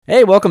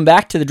Hey, welcome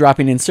back to the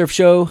Dropping In Surf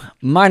Show.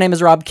 My name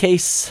is Rob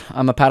Case.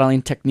 I'm a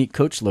paddling technique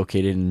coach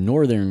located in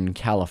Northern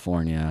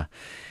California.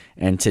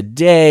 And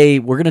today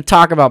we're going to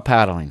talk about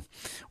paddling.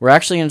 We're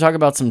actually going to talk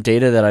about some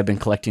data that I've been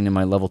collecting in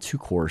my level 2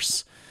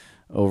 course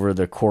over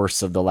the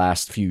course of the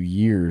last few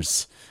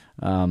years.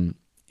 And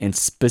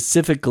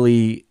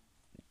specifically,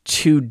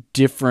 two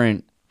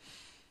different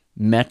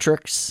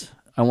metrics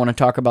I want to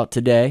talk about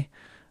today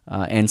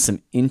and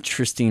some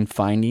interesting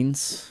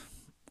findings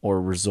or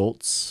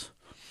results.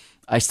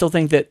 I still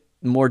think that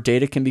more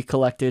data can be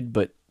collected,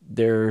 but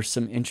there are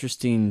some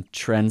interesting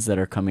trends that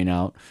are coming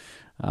out.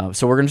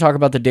 So we're going to talk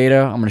about the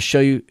data. I'm going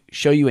to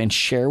show you and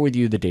share with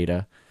you the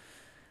data.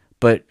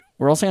 But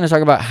we're also going to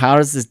talk about how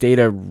does this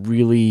data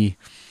really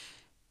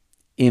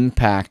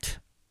impact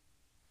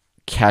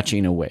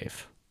catching a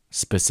wave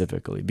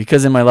specifically.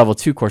 Because in my level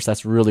 2 course,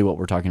 that's really what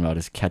we're talking about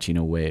is catching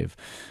a wave.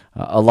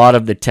 A lot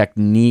of the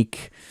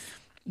technique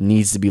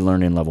needs to be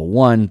learned in level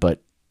 1,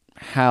 but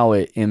how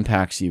it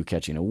impacts you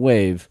catching a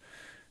wave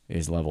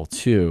is level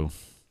 2.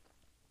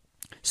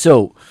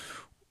 So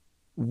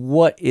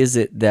what is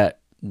it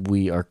that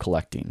we are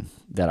collecting,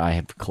 that I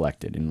have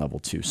collected in level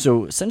 2?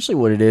 So essentially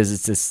what it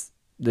is, it's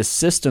this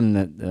system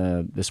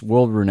that this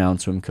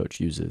world-renowned swim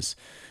coach uses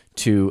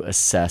to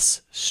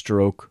assess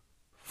stroke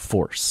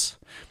force.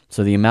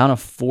 So the amount of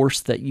force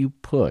that you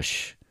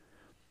push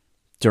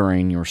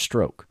during your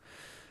stroke.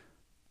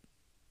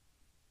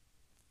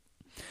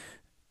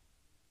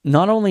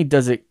 Not only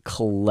does it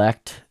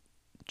collect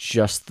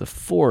just the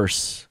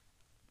force,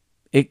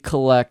 it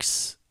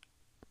collects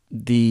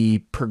the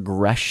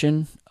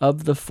progression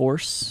of the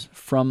force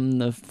from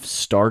the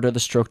start of the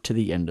stroke to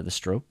the end of the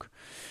stroke.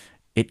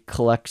 It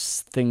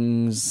collects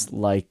things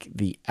like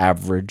the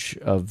average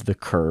of the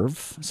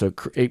curve. So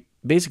it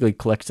basically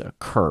collects a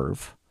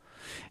curve.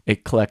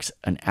 It collects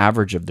an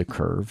average of the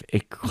curve.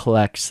 It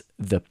collects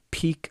the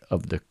peak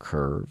of the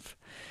curve.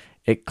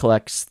 It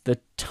collects the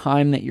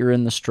time that you're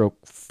in the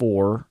stroke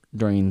for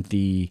during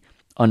the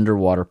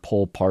underwater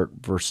pull part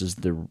versus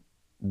the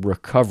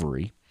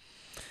recovery,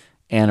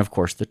 and of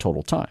course the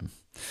total time.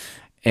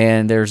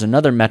 And there's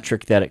another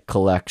metric that it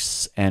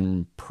collects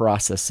and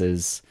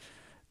processes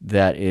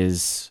that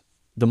is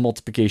the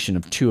multiplication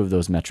of two of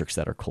those metrics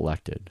that are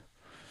collected.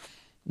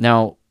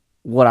 Now,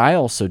 what I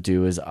also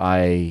do is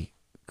I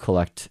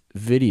collect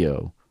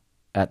video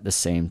at the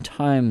same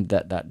time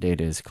that that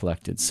data is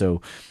collected.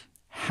 So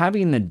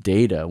having the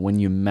data, when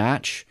you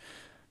match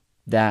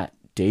that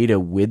data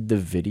with the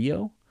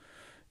video,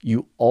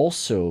 you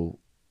also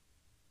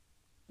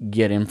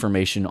get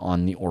information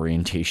on the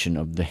orientation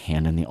of the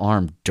hand and the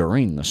arm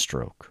during the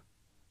stroke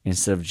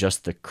instead of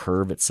just the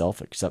curve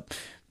itself, except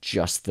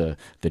just the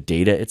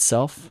data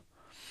itself.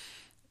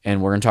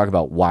 And we're going to talk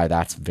about why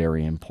that's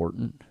very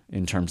important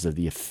in terms of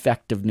the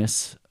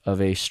effectiveness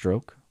of a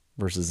stroke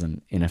versus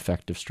an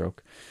ineffective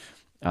stroke.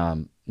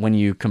 When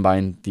you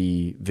combine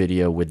the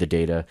video with the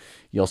data,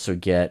 you also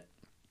get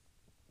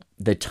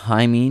the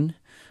timing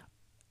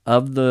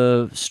of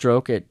the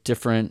stroke at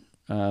different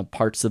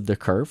parts of the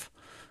curve.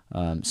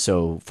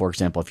 So, for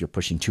example, if you're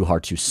pushing too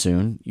hard too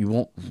soon, you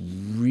won't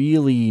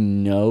really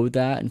know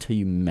that until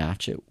you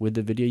match it with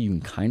the video. You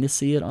can kind of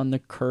see it on the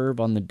curve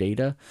on the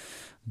data,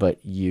 but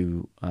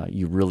you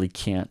really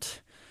can't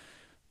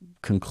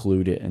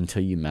conclude it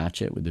until you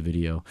match it with the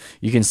video.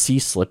 You can see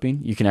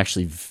slipping. You can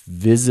actually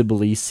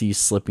visibly see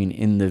slipping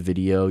in the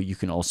video. You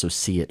can also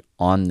see it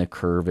on the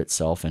curve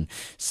itself. And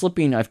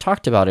slipping, I've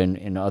talked about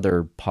in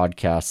other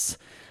podcasts,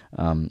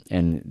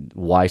 and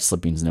why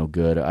slipping is no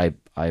good.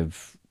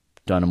 I've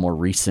done a more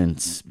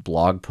recent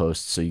blog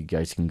post, so you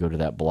guys can go to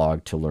that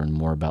blog to learn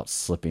more about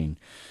slipping,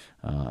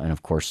 and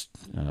of course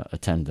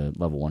attend the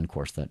level 1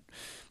 course that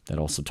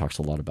also talks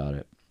a lot about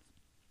it.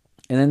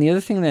 And then the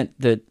other thing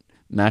that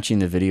matching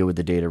the video with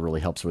the data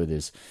really helps with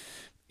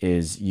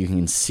is you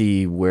can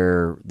see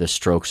where the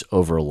strokes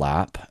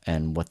overlap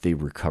and what the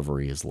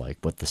recovery is like,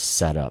 what the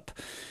setup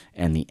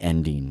and the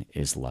ending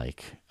is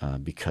like,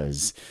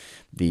 because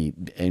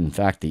in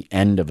fact the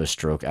end of a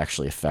stroke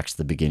actually affects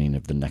the beginning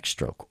of the next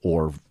stroke,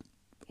 or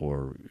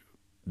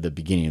the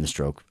beginning of the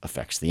stroke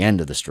affects the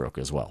end of the stroke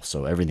as well.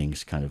 So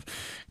everything's kind of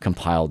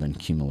compiled and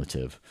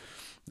cumulative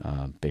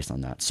based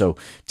on that. So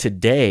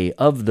today,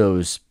 of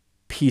those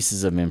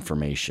pieces of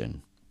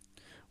information,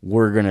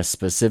 we're going to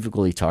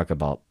specifically talk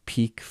about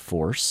peak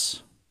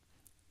force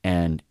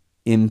and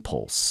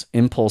impulse.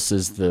 Impulse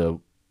is the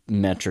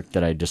metric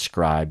that I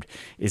described,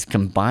 is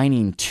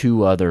combining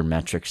two other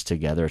metrics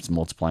together. It's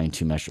multiplying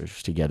two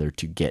metrics together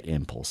to get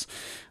impulse.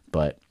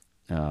 But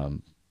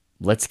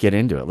let's get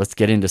into it. Let's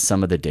get into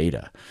some of the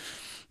data.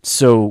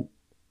 So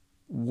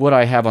what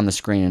I have on the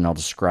screen, and I'll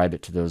describe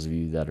it to those of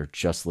you that are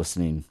just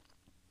listening,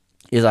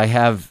 is I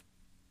have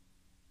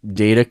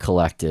data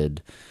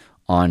collected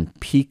on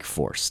peak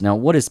force. Now,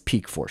 what is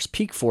peak force?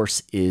 Peak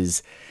force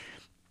is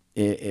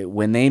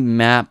when they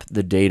map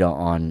the data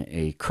on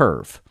a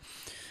curve.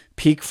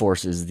 Peak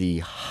force is the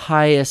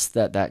highest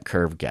that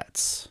curve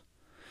gets.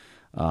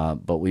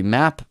 But we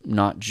map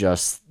not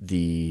just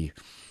the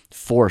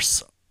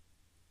force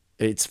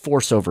it's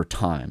force over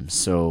time.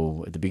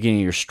 So at the beginning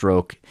of your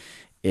stroke,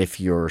 if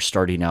you're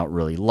starting out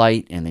really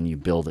light and then you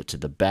build it to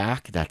the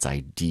back, that's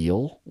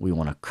ideal. We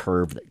want a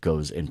curve that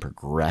goes and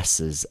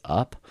progresses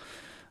up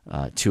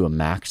to a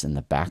max in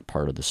the back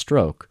part of the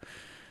stroke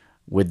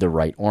with the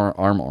right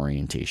arm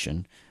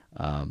orientation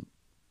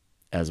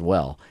as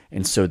well.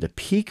 And so the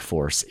peak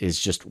force is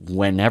just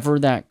whenever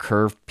that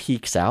curve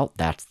peaks out,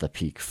 that's the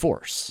peak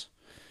force.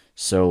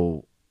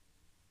 So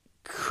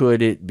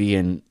could it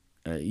be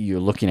you're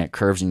looking at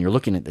curves and you're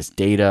looking at this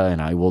data,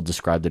 and I will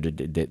describe the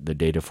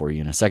data for you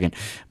in a second,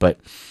 but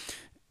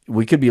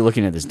we could be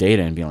looking at this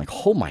data and being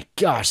like, oh my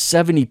gosh,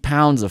 70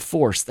 pounds of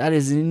force. That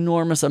is an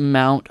enormous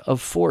amount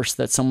of force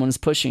that someone is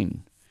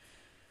pushing.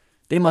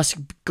 They must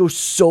go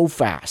so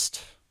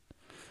fast.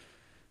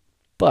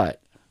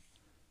 But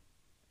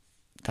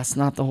that's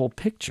not the whole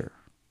picture.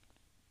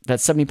 That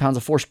 70 pounds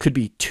of force could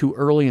be too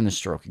early in the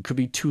stroke. It could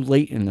be too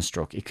late in the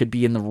stroke. It could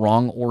be in the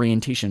wrong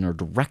orientation or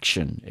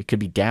direction. It could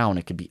be down.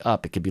 It could be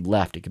up. It could be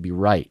left. It could be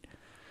right.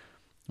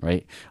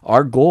 Right?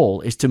 Our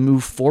goal is to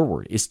move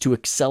forward, is to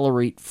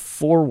accelerate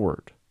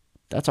forward.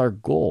 That's our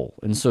goal.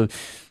 And so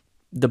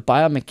the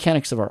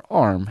biomechanics of our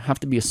arm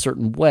have to be a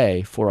certain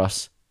way for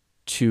us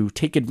to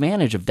take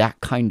advantage of that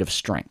kind of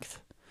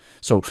strength.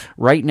 So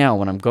right now,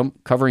 when I'm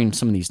covering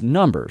some of these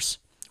numbers,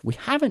 we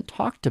haven't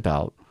talked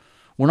about,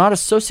 we're not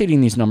associating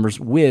these numbers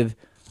with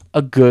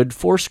a good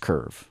force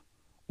curve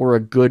or a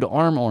good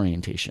arm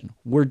orientation.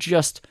 We're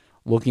just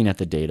looking at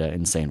the data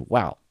and saying,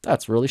 wow,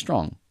 that's really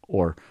strong.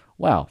 Or,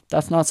 wow,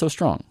 that's not so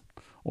strong.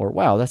 Or,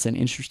 wow, that's an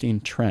interesting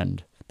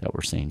trend that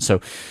we're seeing.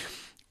 So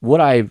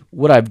what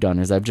I've done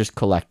is I've just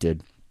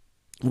collected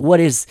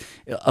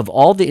of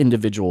all the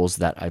individuals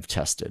that I've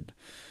tested,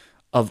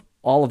 of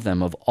all of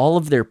them, of all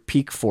of their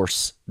peak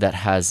force that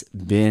has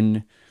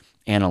been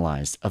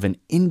analyzed of an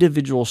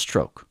individual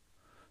stroke.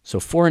 So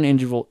for an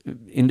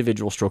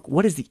individual stroke,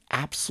 what is the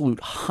absolute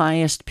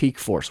highest peak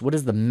force? What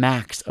is the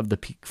max of the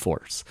peak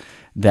force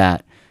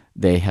that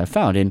they have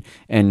found?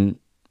 And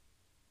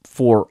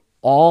for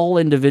all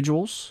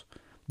individuals,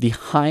 the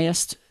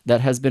highest that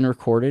has been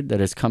recorded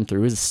that has come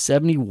through is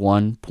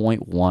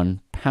 71.1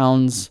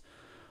 pounds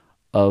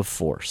of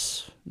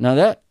force.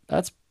 Now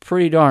that's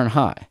pretty darn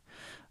high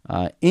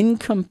in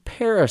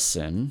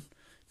comparison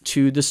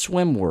to the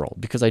swim world,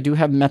 because I do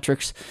have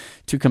metrics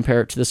to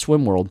compare it to the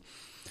swim world.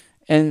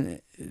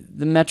 And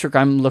the metric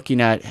I'm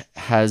looking at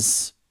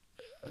has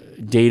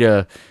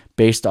data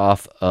based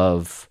off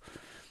of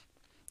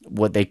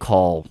what they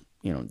call,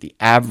 the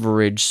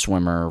average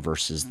swimmer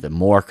versus the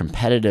more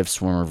competitive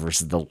swimmer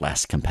versus the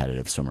less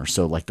competitive swimmer.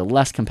 So like the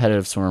less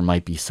competitive swimmer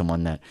might be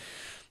someone that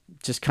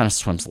just kind of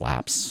swims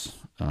laps.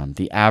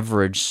 The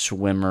average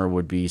swimmer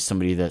would be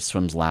somebody that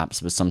swims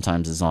laps, but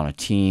sometimes is on a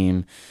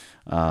team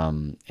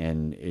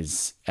and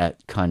is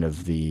at kind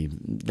of the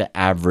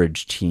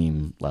average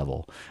team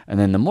level. And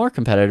then the more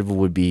competitive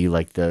would be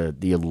like the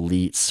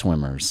elite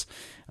swimmers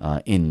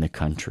in the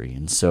country.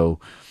 And so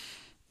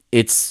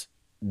it's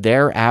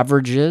their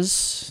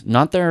averages,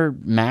 not their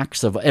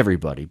max of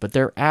everybody, but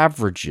their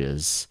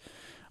averages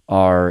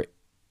are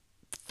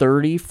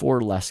 30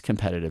 for less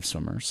competitive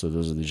swimmers. So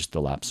those are just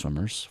the lap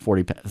swimmers,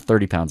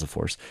 30 pounds of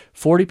force.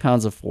 40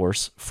 pounds of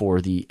force for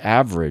the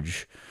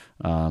average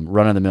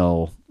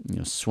run-of-the-mill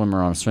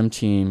swimmer on a swim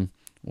team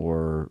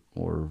or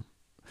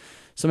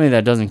somebody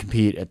that doesn't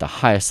compete at the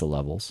highest of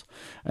levels.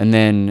 And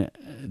then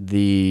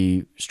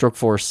the stroke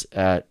force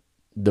at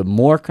the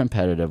more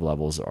competitive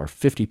levels are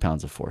 50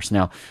 pounds of force.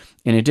 Now,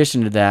 in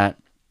addition to that,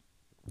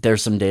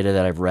 there's some data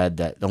that I've read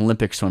that the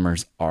Olympic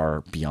swimmers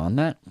are beyond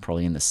that,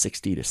 probably in the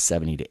 60 to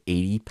 70 to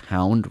 80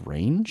 pound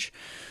range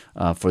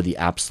for the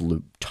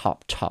absolute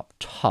top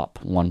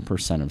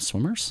 1% of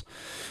swimmers.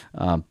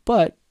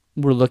 But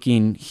we're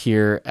looking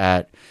here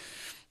at,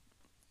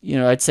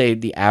 I'd say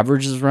the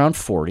average is around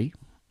 40.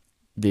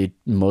 The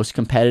most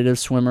competitive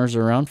swimmers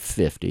are around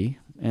 50.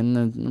 And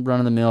the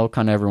run-of-the-mill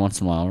kind of every once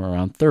in a while are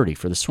around 30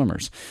 for the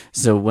swimmers.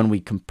 So when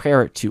we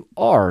compare it to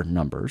our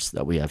numbers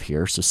that we have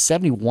here, so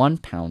 71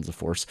 pounds of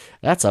force,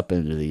 that's up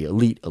into the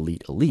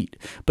elite.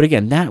 But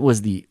again, that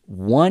was the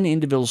one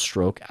individual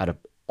stroke out of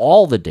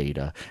all the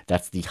data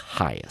that's the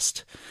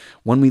highest.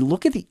 When we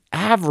look at the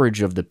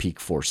average of the peak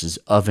forces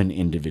of an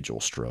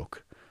individual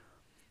stroke,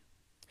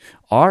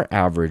 our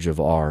average of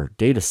our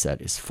data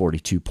set is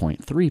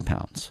 42.3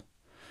 pounds.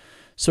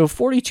 So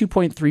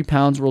 42.3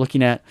 pounds, we're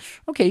looking at,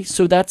 okay,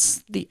 so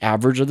that's the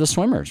average of the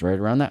swimmers, right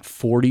around that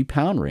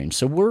 40-pound range.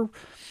 So we're,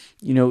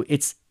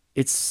 it's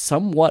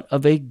somewhat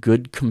of a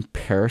good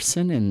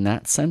comparison in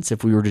that sense.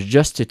 If we were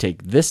to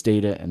take this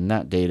data and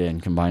that data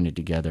and combine it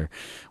together,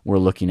 we're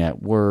looking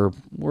at, we're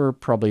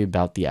probably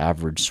about the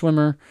average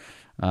swimmer,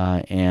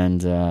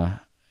 and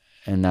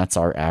that's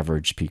our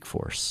average peak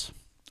force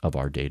of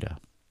our data.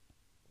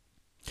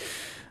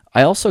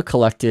 I also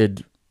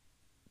collected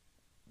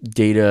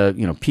data,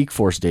 peak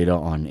force data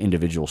on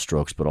individual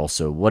strokes, but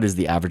also what is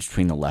the average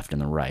between the left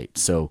and the right.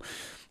 So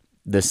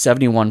the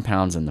 71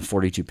 pounds and the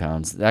 42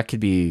 pounds, that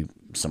could be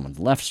someone's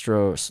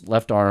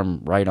left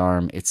arm, right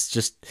arm. It's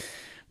just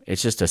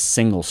a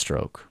single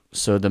stroke.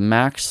 So the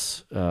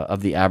max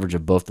of the average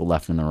of both the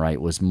left and the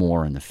right was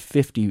more in the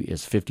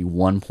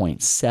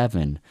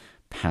 51.7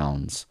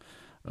 pounds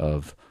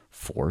of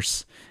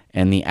force,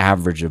 and the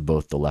average of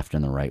both the left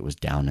and the right was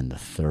down in the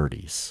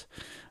 30s.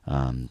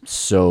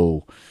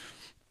 So,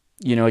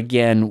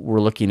 again,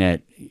 we're looking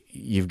at,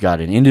 you've got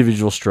an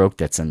individual stroke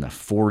that's in the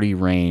 40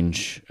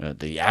 range.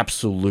 The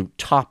absolute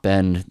top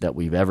end that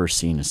we've ever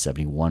seen is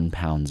 71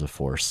 pounds of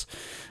force.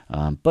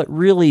 But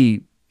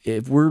really,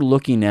 if we're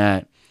looking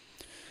at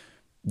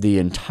the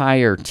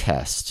entire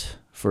test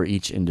for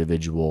each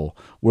individual,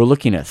 we're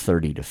looking at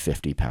 30 to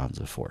 50 pounds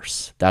of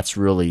force. That's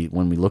really,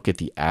 when we look at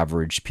the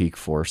average peak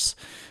force,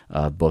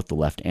 both the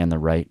left and the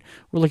right,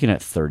 we're looking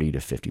at 30 to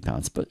 50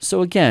 pounds. But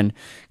so again,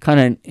 kind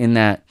of in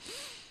that,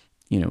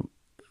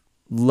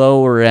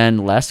 lower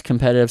end, less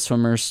competitive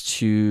swimmers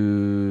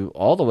to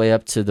all the way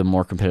up to the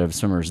more competitive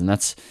swimmers. And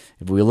that's,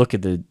 if we look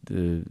at the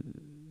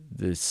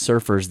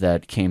surfers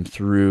that came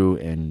through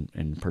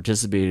and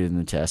participated in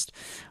the test,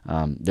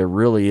 there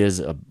really is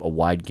a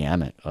wide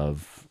gamut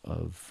of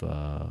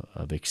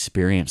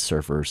experienced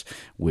surfers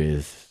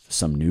with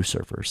some new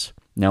surfers.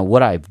 Now,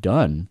 what I've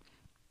done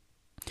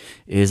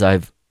is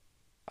I've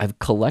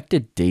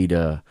collected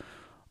data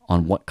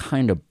on what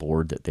kind of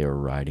board that they were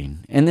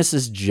riding, and this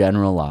is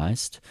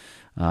generalized.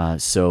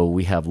 So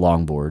we have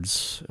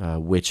longboards,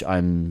 which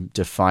I'm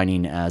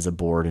defining as a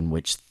board in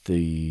which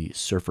the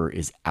surfer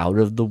is out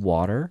of the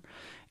water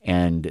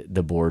and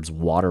the board's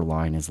water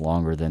line is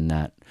longer than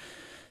that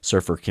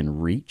surfer can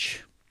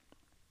reach.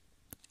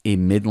 A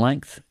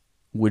mid-length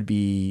would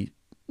be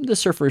the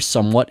surfer is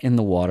somewhat in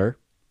the water,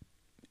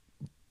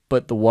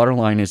 but the water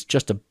line is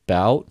just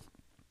about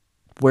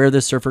where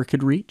the surfer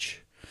could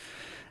reach.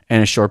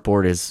 And a short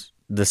board is,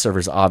 the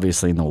surfer's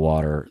obviously in the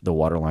water. The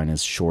water line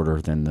is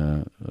shorter than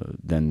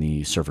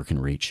the surfer can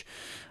reach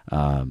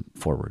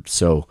forward.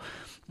 So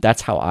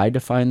that's how I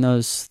define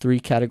those three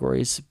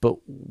categories. But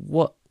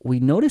what we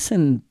notice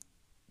in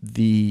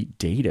the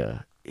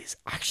data is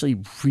actually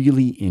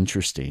really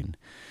interesting.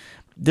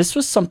 This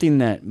was something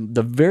that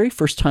the very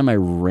first time I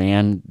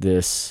ran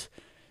this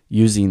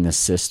using the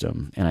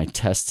system and I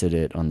tested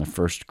it on the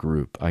first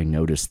group, I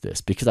noticed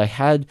this because I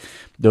had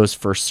those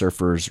first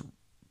surfers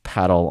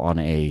paddle on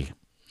a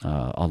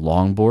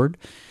longboard,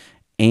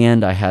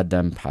 and I had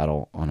them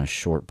paddle on a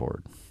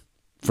shortboard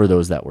for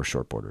those that were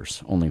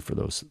shortboarders, only for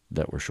those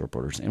that were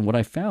shortboarders. And what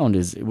I found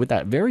is, with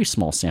that very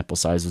small sample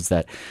size, was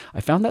that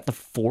I found that the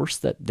force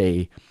that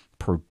they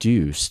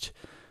produced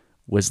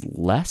was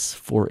less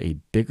for a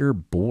bigger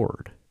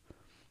board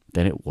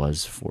than it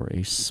was for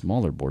a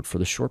smaller board, for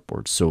the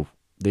shortboard. So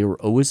they were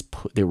always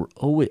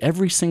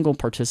every single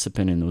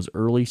participant in those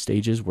early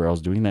stages where I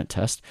was doing that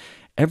test,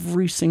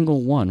 every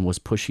single one was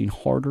pushing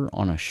harder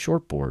on a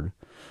shortboard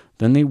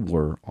than they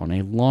were on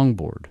a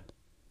longboard.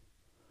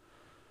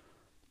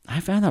 I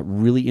found that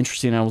really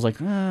interesting. I was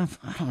like, I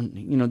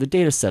don't, the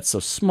data set's so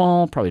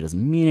small, probably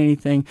doesn't mean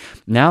anything.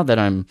 Now that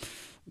I'm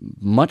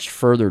much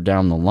further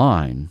down the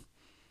line,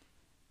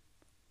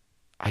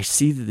 I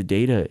see that the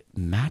data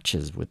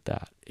matches with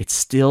that. It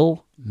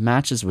still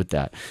matches with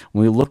that.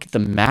 When we look at the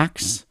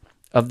max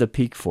of the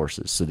peak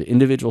forces, so the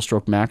individual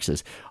stroke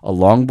maxes, a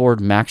longboard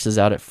maxes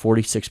out at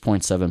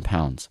 46.7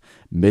 pounds,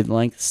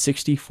 mid-length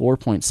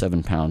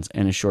 64.7 pounds,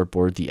 and a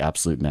shortboard, the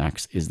absolute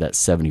max is that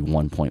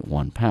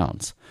 71.1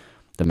 pounds,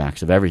 the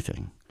max of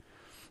everything.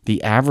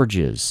 The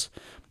averages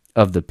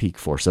of the peak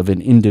force of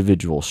an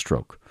individual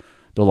stroke,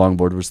 the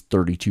longboard was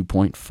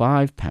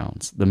 32.5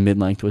 pounds, the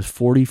mid-length was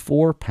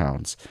 44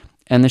 pounds,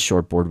 and the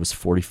shortboard was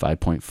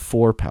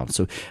 45.4 pounds.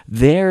 So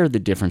there, the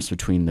difference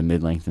between the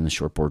mid-length and the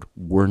shortboard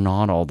were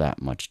not all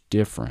that much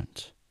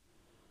different.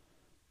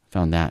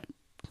 Found that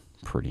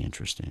pretty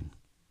interesting.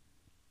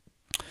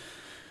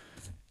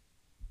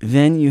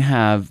 Then you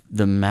have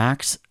the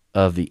max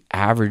of the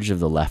average of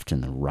the left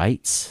and the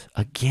rights.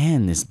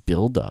 Again, this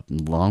buildup.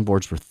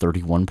 Longboards were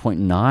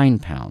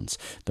 31.9 pounds.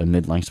 The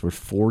mid-lengths were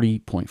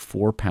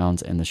 40.4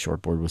 pounds, and the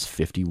shortboard was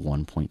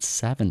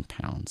 51.7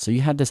 pounds. So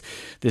you had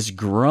this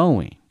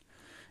growing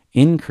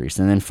increase.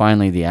 And then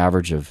finally, the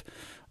average of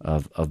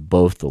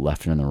both the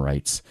left and the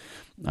rights,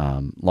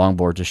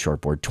 longboard to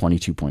shortboard,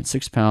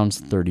 22.6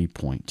 pounds,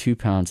 30.2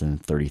 pounds,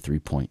 and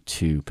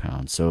 33.2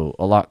 pounds. So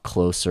a lot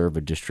closer of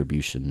a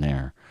distribution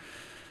there.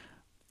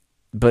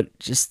 But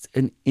just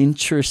an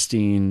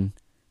interesting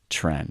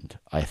trend,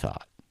 I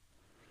thought.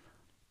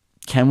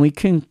 Can we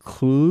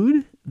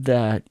conclude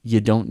that you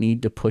don't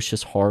need to push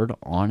as hard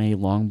on a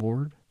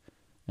longboard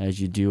as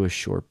you do a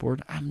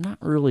shortboard? I'm not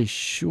really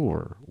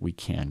sure we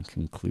can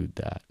conclude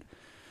that.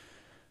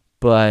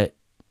 But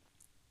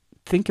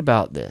think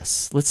about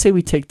this. Let's say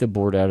we take the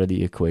board out of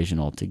the equation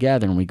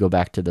altogether and we go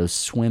back to those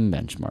swim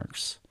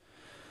benchmarks.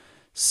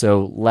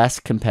 So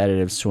less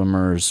competitive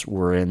swimmers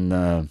were in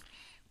the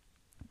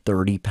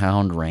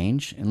 30-pound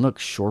range. And look,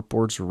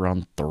 shortboards are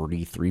around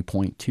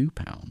 33.2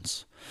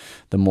 pounds.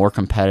 The more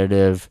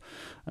competitive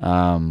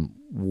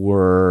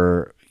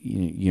were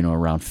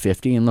around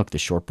 50, and look, the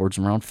shortboard's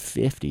around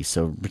 50,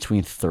 so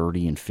between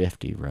 30 and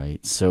 50,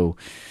 right? So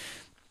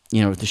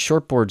with the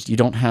shortboards, you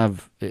don't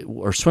have,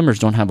 or swimmers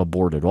don't have a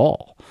board at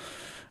all.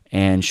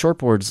 And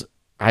shortboards,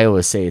 I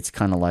always say it's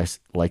kind of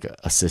like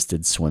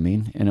assisted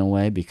swimming in a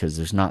way, because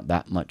there's not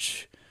that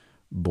much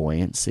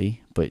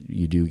buoyancy, but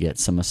you do get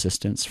some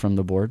assistance from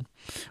the board.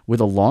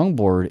 With a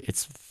longboard,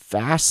 it's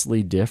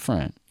vastly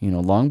different.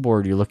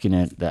 Longboard, you're looking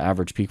at the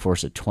average peak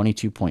force at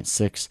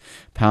 22.6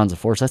 pounds of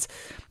force.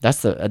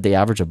 That's the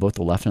average of both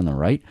the left and the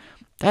right.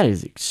 That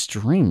is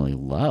extremely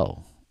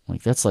low.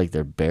 That's like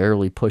they're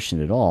barely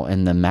pushing it all.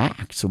 And the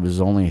max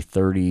was only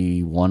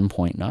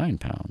 31.9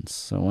 pounds.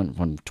 So it went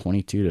from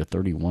 22 to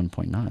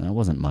 31.9. That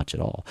wasn't much at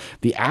all.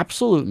 The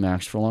absolute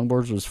max for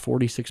longboards was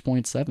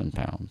 46.7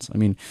 pounds.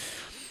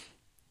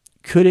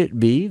 Could it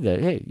be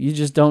that, hey, you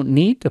just don't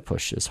need to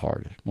push as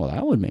hard? Well,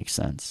 that would make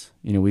sense.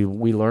 We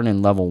learn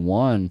in level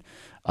 1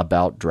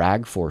 about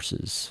drag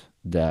forces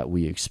that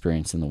we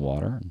experience in the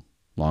water.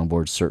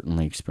 Longboards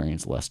certainly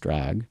experience less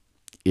drag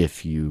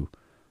if you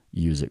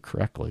use it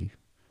correctly.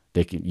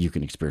 You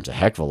can experience a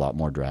heck of a lot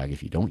more drag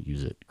if you don't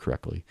use it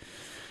correctly.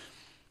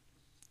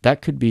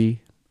 That could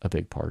be a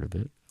big part of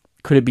it.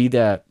 Could it be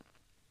that,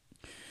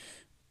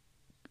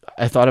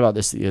 I thought about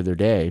this the other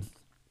day,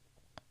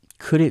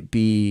 could it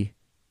be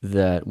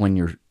that when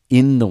you're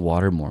in the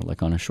water more,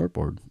 like on a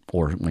shortboard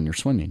or when you're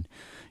swimming,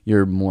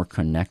 you're more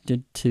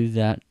connected to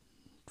that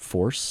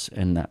force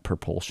and that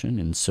propulsion,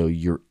 and so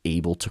you're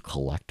able to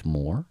collect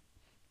more?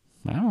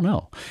 I don't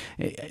know.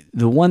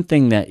 The one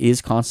thing that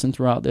is constant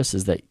throughout this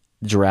is that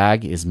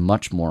drag is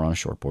much more on a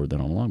shortboard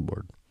than on a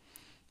longboard.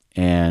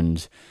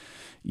 And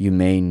you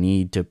may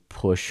need to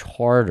push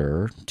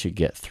harder to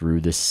get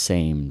through the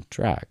same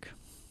drag.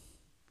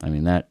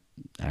 That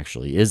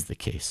actually is the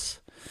case.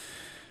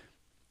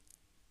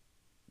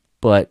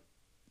 But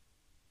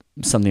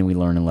something we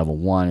learn in level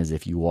 1 is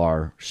if you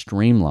are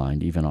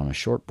streamlined, even on a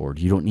shortboard,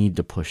 you don't need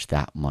to push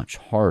that much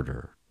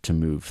harder to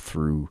move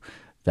through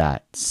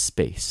that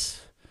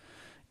space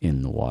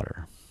in the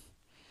water.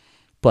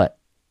 But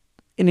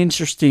an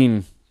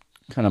interesting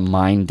kind of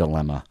mind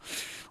dilemma,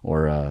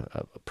 or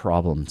a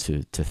problem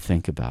to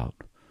think about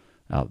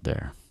out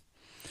there.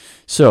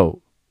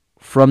 So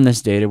from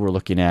this data, we're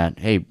looking at,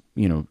 hey,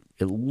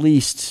 at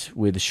least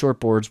with the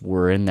shortboards,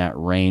 we're in that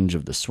range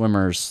of the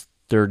swimmers,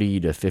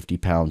 30 to 50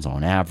 pounds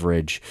on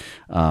average,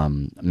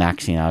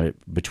 maxing out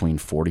at between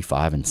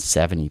 45 and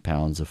 70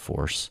 pounds of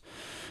force.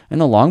 And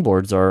the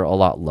longboards are a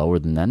lot lower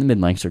than that. The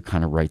mid-lengths are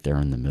kind of right there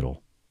in the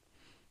middle.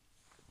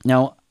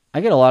 Now,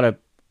 I get a lot of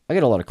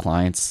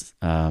clients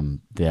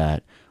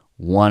that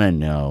want to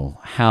know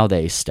how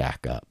they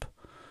stack up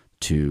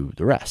to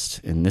the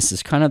rest, and this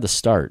is kind of the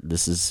start.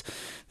 This is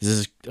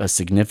a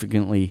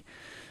statistically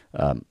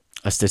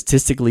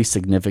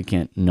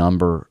significant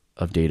number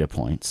of data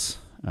points,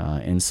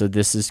 and so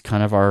this is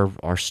kind of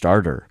our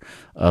starter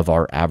of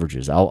our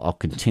averages. I'll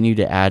continue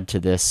to add to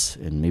this,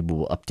 and maybe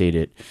we'll update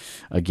it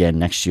again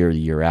next year or the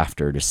year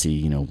after to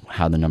see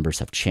how the numbers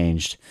have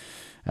changed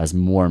as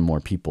more and more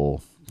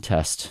people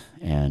test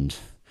and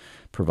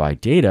provide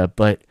data.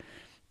 But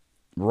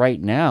right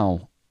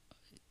now,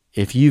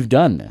 if you've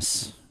done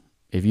this,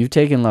 if you've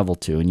taken level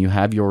 2 and you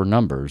have your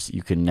numbers,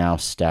 you can now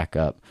stack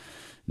up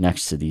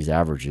next to these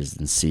averages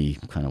and see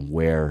kind of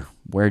where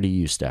do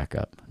you stack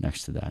up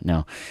next to that.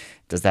 Now,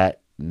 does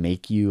that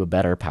make you a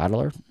better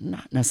paddler?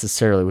 Not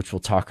necessarily, which we'll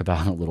talk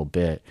about in a little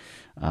bit.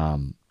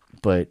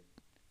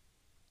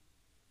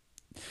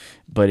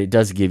 But it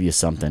does give you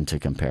something to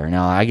compare.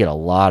 Now, I get a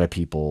lot of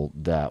people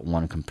that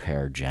want to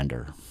compare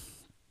gender.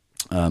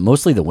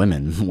 Mostly the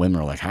women. Women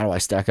are like, how do I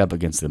stack up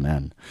against the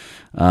men?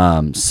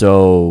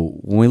 So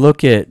when we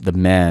look at the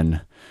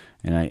men,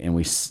 and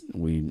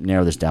we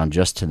narrow this down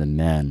just to the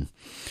men,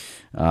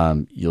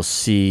 you'll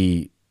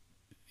see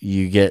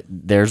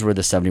there's where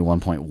the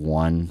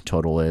 71.1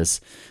 total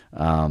is.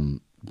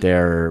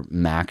 Their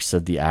max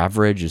of the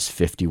average is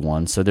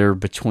 51. So they're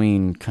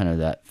between kind of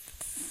that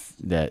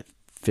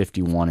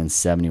 51 and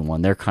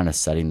 71. They're kind of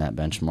setting that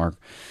benchmark,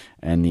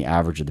 and the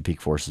average of the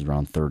peak force is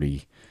around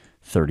 30,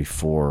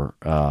 34.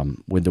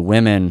 With the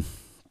women,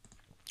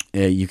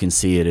 you can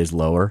see it is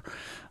lower.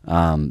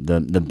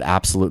 The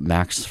absolute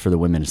max for the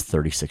women is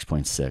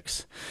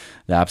 36.6.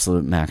 The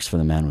absolute max for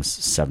the men was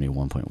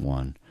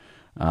 71.1.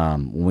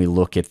 When we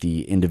look at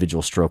the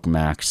individual stroke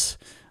max,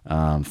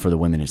 for the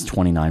women, it's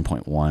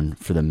 29.1.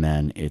 For the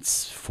men,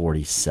 it's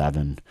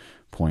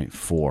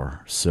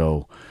 47.4.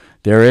 So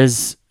there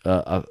is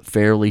a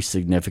fairly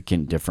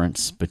significant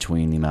difference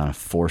between the amount of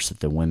force that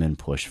the women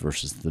push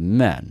versus the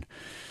men.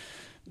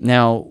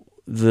 Now,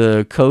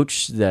 the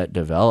coach that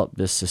developed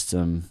this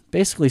system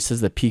basically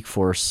says that peak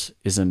force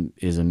is a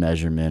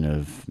measurement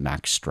of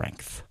max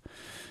strength.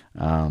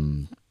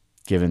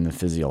 Given the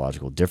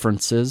physiological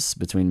differences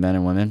between men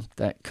and women,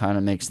 that kind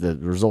of makes the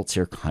results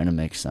here kind of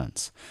make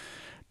sense.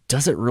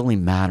 Does it really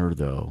matter,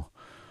 though,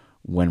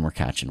 when we're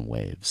catching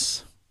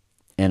waves?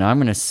 And I'm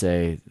going to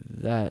say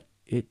that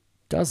it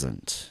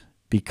doesn't,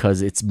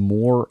 because it's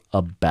more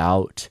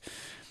about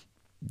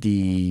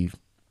the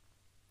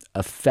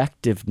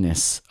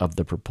effectiveness of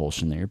the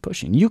propulsion that you're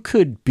pushing. You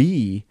could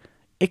be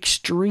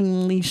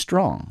extremely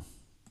strong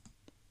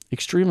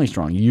extremely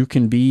strong. You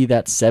can be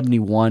that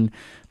 71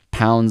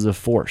 pounds of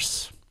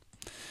force.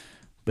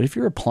 But if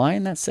you're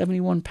applying that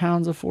 71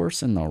 pounds of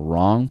force in the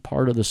wrong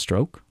part of the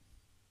stroke,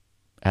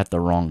 at the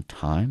wrong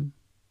time,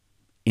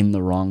 in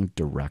the wrong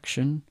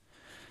direction,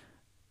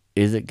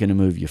 is it going to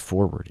move you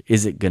forward?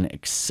 Is it going to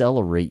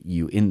accelerate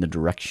you in the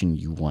direction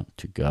you want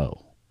to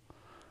go?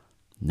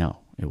 No,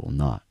 it will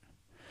not.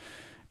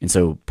 And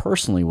so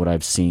personally, what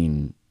I've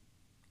seen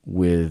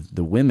with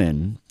the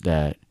women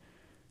that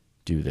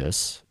do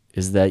this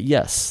is that,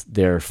 yes,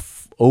 their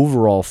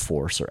overall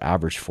force or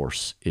average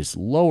force is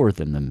lower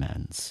than the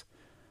men's,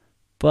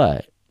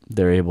 but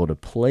they're able to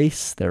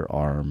place their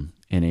arm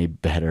in a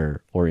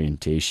better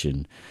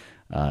orientation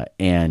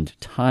and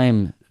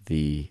time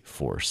the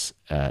force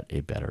at a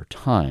better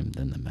time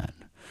than the men.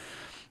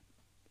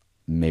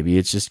 Maybe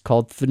it's just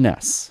called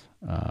finesse.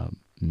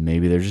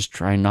 Maybe they're just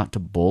trying not to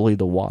bully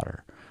the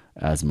water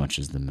as much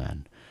as the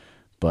men.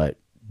 But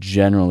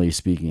generally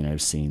speaking,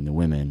 I've seen the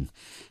women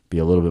be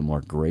a little bit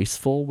more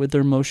graceful with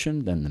their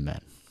motion than the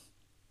men.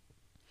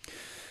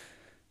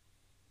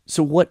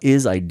 So what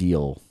is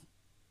ideal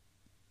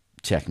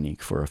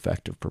technique for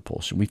effective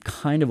propulsion? We've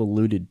kind of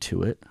alluded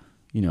to it.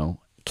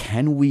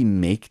 Can we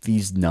make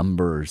these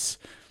numbers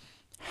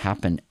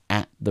happen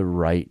at the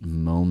right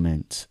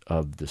moment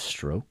of the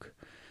stroke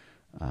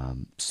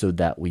so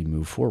that we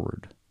move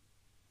forward?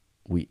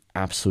 We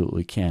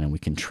absolutely can, and we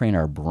can train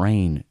our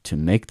brain to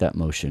make that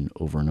motion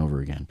over and over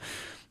again.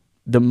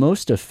 The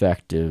most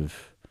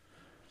effective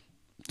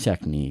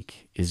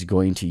technique is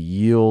going to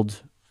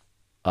yield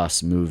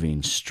us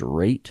moving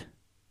straight,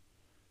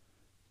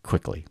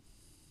 quickly,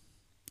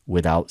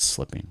 without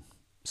slipping.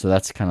 So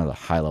that's kind of the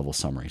high-level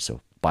summary. So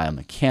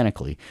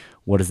biomechanically,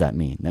 what does that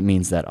mean? That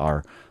means that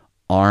our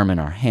arm and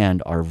our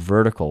hand are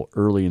vertical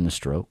early in the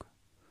stroke,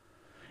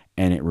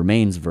 and it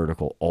remains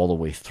vertical all the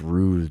way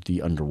through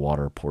the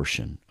underwater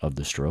portion of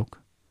the stroke.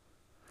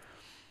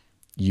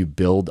 You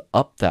build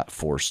up that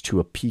force to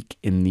a peak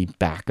in the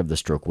back of the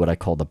stroke, what I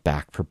call the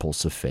back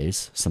propulsive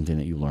phase, something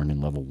that you learned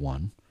in level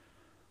 1.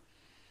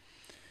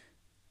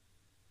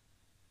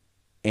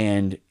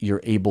 And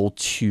you're able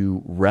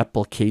to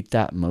replicate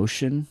that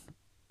motion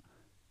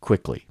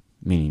quickly,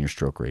 meaning your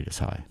stroke rate is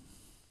high.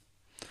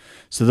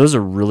 So those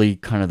are really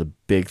kind of the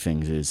big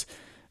things. Is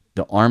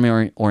the arm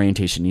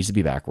orientation needs to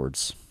be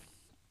backwards.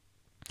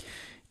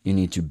 You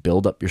need to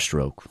build up your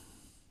stroke,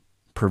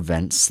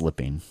 prevent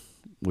slipping,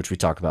 which we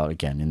talk about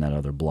again in that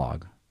other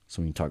blog.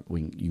 So you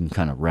can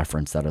kind of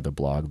reference that other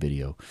blog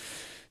video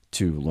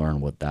to learn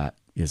what that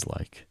is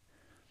like.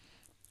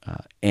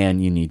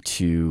 And you need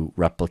to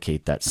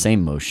replicate that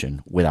same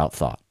motion without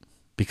thought.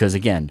 Because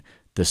again,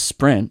 the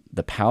sprint,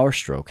 the power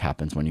stroke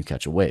happens when you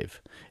catch a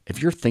wave.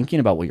 If you're thinking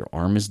about what your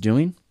arm is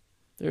doing,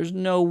 there's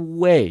no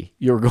way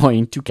you're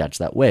going to catch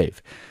that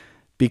wave.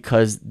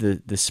 Because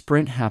the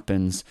sprint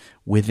happens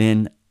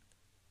within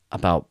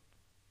about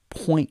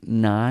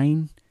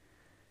 0.9,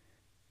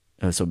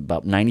 so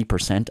about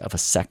 90% of a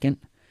second,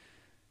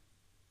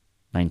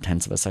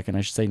 9/10 of a second,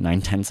 I should say,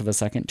 9/10 of a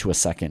second to a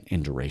second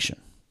in duration.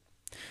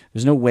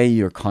 There's no way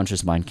your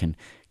conscious mind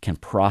can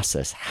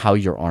process how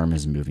your arm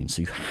is moving.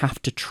 So you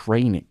have to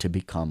train it to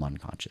become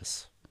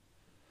unconscious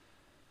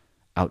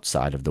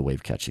outside of the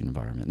wave catching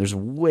environment. There's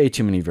way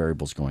too many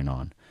variables going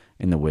on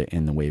in the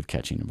wave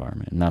catching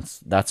environment. And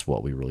that's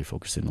what we really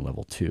focus in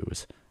level 2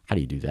 is how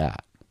do you do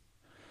that?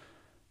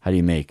 How do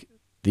you make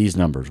these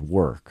numbers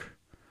work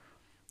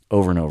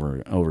over and over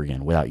and over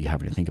again without you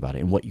having to think about it?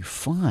 And what you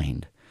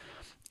find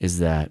is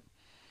that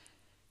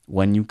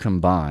when you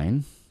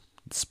combine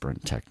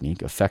sprint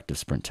technique, effective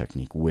sprint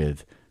technique,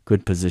 with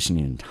good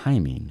positioning and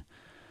timing,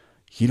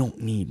 you don't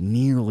need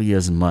nearly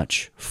as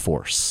much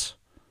force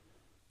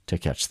to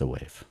catch the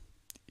wave.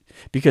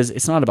 Because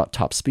it's not about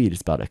top speed,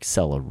 it's about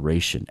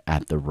acceleration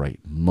at the right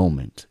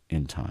moment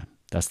in time.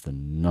 That's the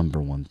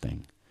number one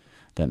thing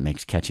that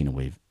makes catching a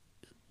wave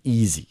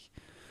easy,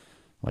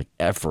 like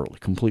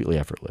completely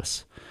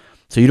effortless.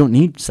 So you don't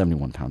need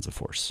 71 pounds of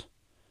force.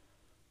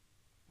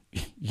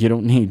 You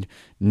don't need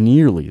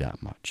nearly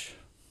that much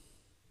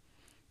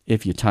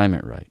if you time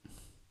it right.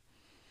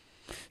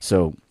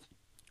 So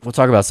we'll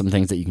talk about some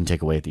things that you can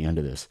take away at the end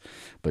of this,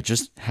 but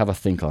just have a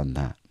think on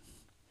that.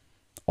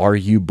 Are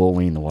you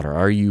bullying the water?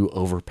 Are you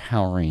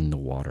overpowering the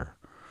water?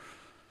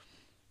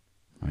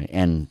 Right?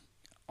 And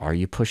are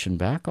you pushing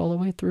back all the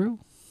way through?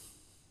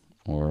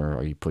 Or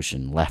are you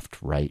pushing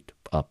left, right,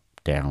 up,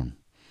 down?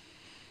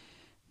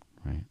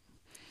 Right?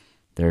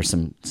 There are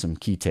some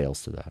key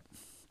tails to that.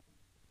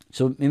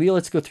 So maybe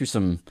let's go through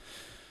some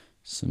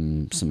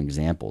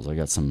examples.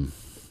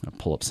 I'll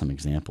pull up some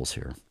examples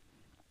here.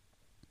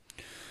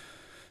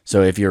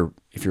 So if you're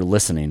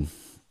listening,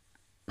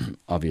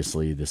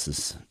 obviously this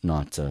is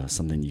not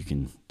something you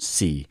can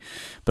see,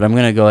 but I'm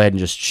going to go ahead and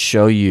just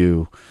show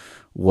you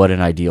what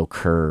an ideal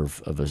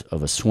curve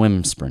of a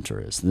swim sprinter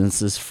is. And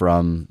this is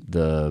from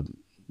the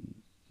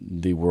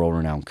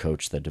world-renowned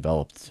coach that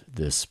developed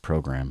this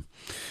program.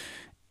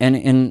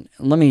 And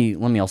let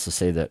me also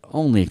say that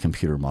only a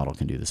computer model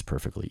can do this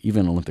perfectly.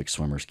 Even Olympic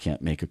swimmers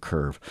can't make a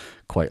curve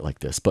quite like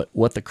this. But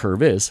what the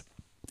curve is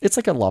It's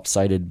like a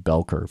lopsided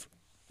bell curve.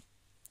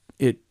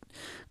 It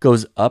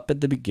goes up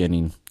at the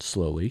beginning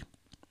slowly,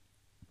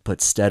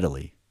 but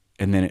steadily,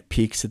 and then it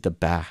peaks at the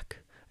back,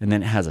 and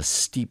then it has a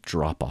steep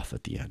drop off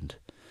at the end.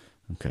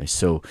 Okay,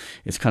 so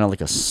it's kind of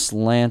like a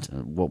slant.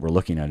 What we're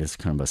looking at is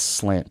kind of a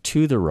slant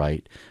to the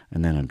right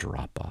and then a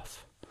drop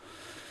off.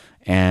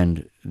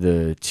 And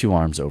the two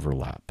arms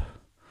overlap,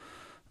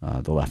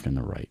 the left and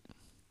the right.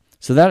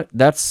 So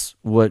that's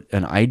what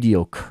an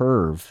ideal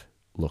curve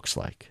looks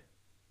like.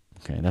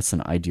 Okay, that's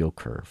an ideal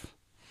curve.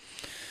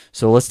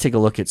 So let's take a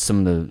look at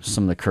some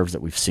of the curves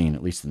that we've seen,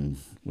 at least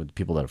with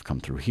people that have come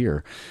through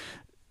here.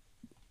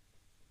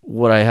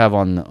 What I have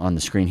on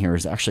the screen here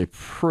is actually a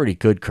pretty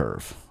good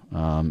curve.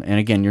 And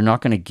again, you're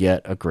not going to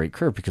get a great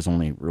curve because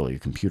only really a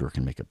computer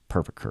can make a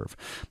perfect curve.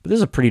 But this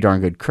is a pretty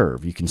darn good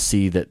curve. You can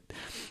see that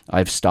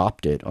I've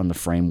stopped it on the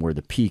frame where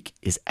the peak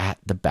is at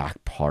the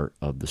back part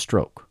of the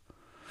stroke.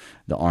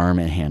 The arm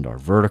and hand are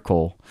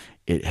vertical.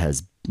 It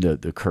has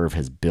the curve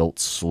has built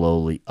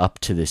slowly up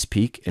to this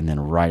peak, and then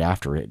right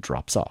after it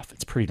drops off.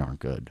 It's pretty darn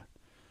good.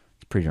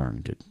 It's a pretty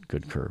darn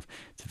good curve.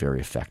 It's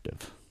very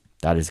effective.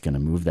 That is going to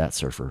move that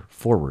surfer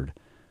forward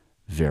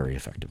very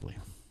effectively.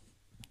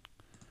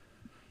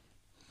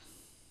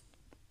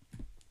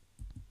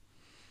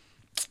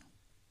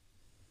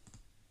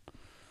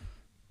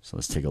 So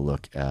let's take a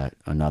look at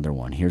another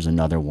one. Here's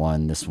another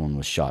one. This one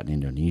was shot in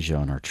Indonesia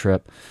on our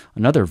trip.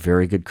 Another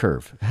very good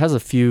curve. It has a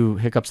few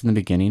hiccups in the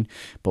beginning,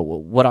 but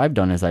what I've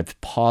done is I've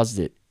paused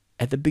it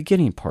at the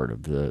beginning part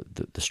of the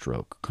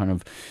stroke, kind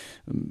of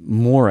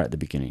more at the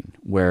beginning,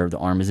 where the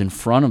arm is in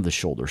front of the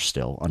shoulder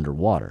still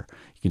underwater.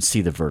 You can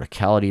see the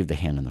verticality of the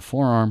hand and the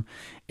forearm.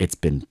 It's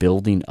been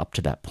building up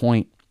to that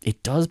point.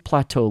 It does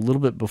plateau a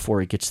little bit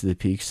before it gets to the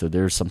peak, so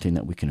there's something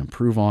that we can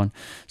improve on,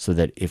 so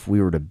that if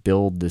we were to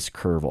build this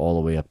curve all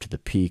the way up to the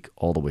peak,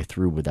 all the way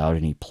through without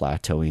any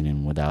plateauing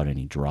and without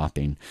any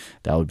dropping,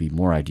 that would be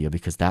more ideal,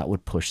 because that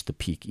would push the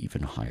peak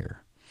even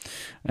higher.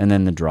 And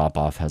then the drop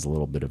off has a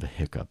little bit of a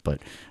hiccup,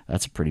 but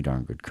that's a pretty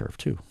darn good curve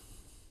too.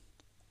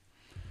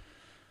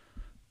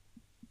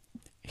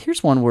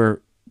 Here's one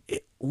where,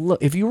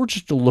 if you were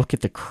just to look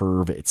at the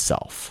curve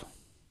itself,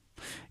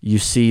 you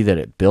see that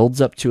it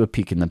builds up to a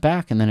peak in the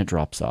back and then it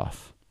drops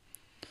off.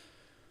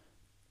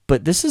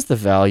 But this is the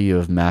value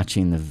of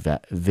matching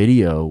the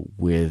video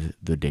with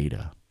the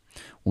data.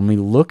 When we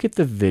look at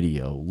the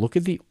video, look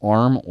at the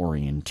arm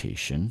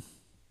orientation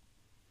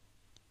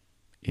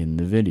in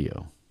the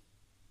video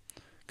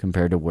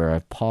compared to where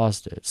I've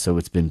paused it. So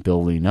it's been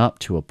building up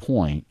to a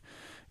point.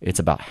 It's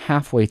about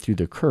halfway through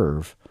the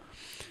curve.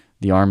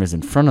 The arm is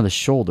in front of the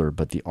shoulder,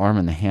 but the arm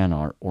and the hand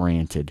are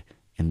oriented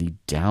in the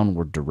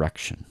downward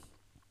direction.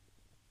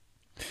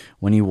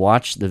 When you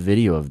watch the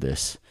video of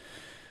this,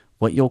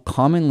 what you'll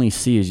commonly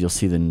see is you'll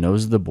see the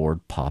nose of the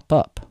board pop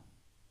up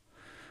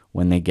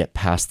when they get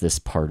past this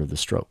part of the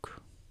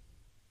stroke.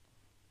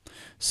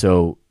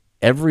 So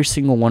every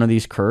single one of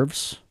these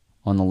curves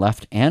on the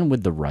left and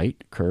with the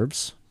right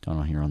curves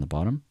down here on the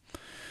bottom,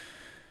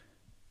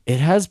 it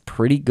has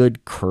pretty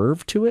good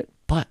curve to it,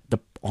 but the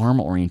arm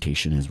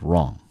orientation is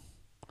wrong.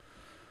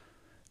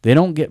 They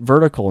don't get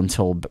vertical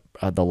until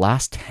the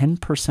last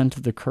 10%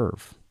 of the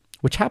curve,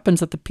 which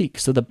happens at the peak.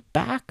 So the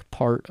back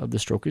part of the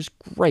stroke is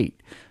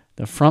great.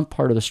 The front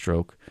part of the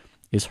stroke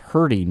is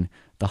hurting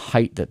the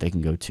height that they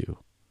can go to.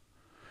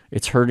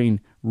 It's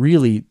hurting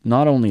really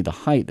not only the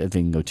height that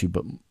they can go to,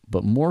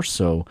 but more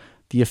so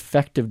the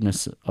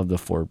effectiveness of the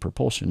forward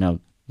propulsion. Now,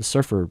 the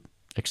surfer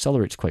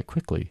accelerates quite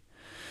quickly,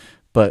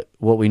 but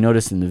what we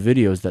notice in the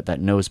video is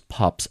that nose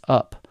pops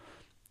up,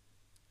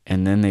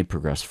 and then they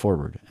progress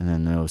forward, and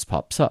then the nose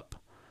pops up,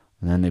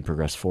 and then they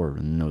progress forward,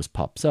 and the nose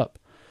pops up,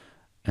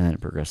 and then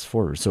it progresses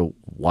forward. So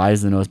why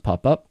does the nose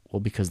pop up? Well,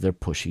 because they're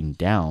pushing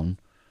down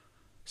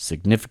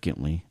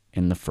significantly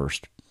in the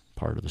first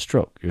part of the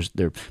stroke.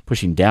 They're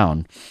pushing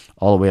down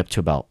all the way up to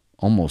about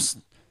almost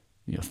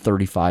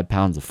 35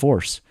 pounds of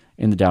force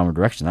in the downward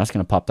direction. That's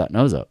going to pop that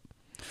nose up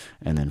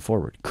and then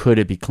forward. Could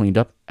it be cleaned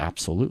up?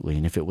 Absolutely.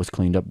 And if it was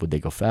cleaned up, would they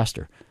go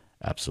faster?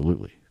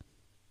 Absolutely.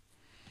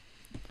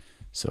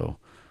 So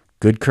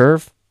good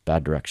curve,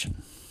 bad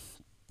direction.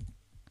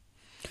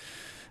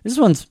 This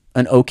one's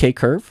an okay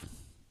curve.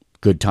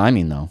 Good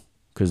timing, though,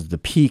 because the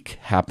peak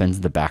happens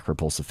in the back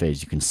repulsive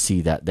phase. You can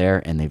see that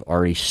there, and they've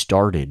already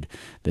started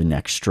the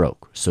next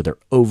stroke. So they're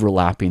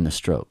overlapping the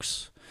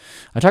strokes.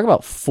 I talk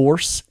about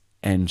force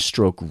and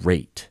stroke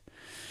rate.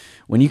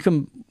 When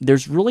you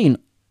there's really an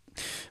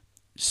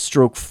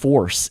stroke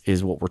force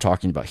is what we're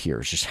talking about here.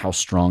 It's just how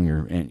strong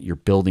you're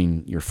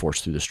building your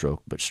force through the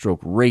stroke. But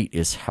stroke rate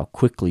is how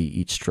quickly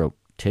each stroke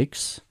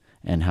takes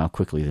and how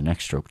quickly the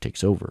next stroke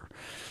takes over.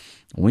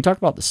 When we talk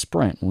about the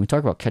sprint, when we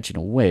talk about catching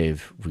a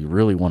wave, we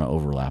really want to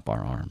overlap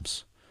our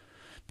arms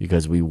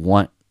because we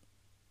want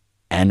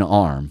an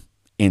arm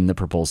in the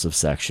propulsive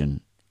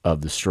section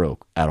of the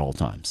stroke at all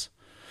times.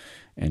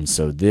 And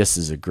so this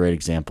is a great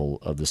example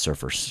of the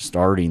surfer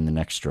starting the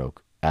next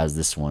stroke as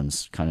this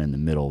one's kind of in the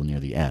middle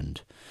near the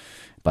end.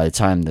 By the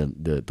time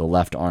the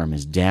left arm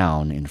is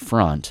down in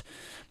front,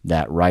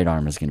 that right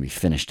arm is going to be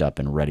finished up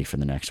and ready for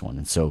the next one.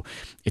 And so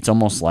it's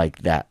almost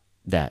like that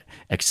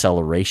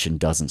acceleration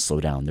doesn't slow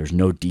down. There's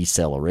no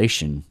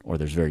deceleration, or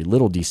there's very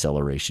little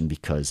deceleration,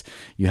 because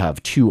you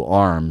have two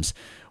arms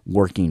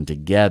working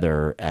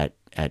together at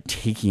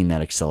taking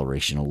that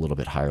acceleration a little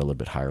bit higher, a little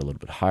bit higher, a little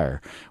bit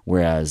higher.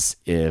 Whereas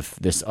if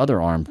this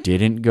other arm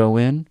didn't go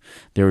in,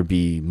 there would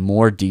be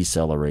more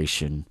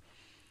deceleration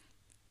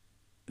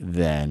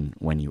than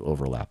when you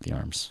overlap the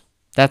arms.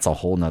 That's a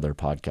whole nother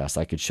podcast.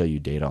 I could show you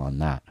data on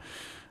that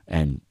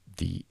and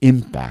the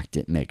impact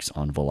it makes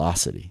on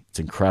velocity. It's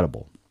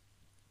incredible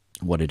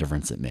what a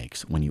difference it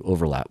makes when you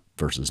overlap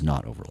versus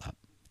not overlap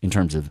in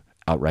terms of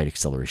outright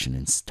acceleration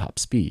and top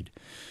speed.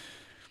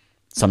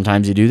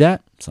 Sometimes you do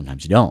that,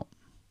 sometimes you don't,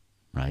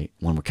 right?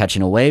 When we're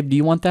catching a wave, do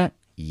you want that?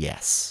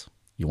 Yes.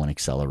 You want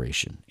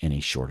acceleration in a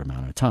short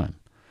amount of time,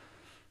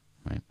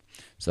 right?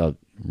 So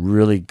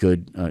really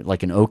good,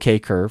 like an okay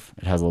curve.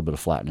 It has a little bit of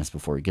flatness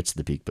before it gets to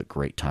the peak, but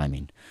great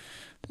timing.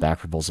 The back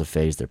propulsive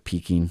phase, they're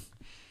peaking.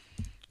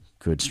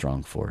 Good,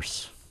 strong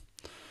force.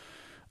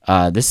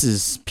 This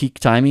is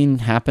peak timing,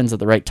 happens at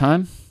the right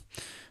time,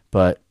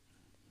 but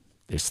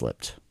they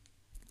slipped.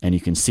 And you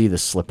can see the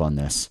slip on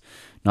this.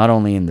 Not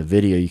only in the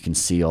video, you can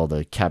see all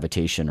the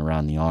cavitation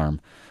around the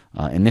arm.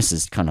 And this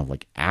is kind of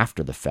like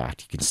after the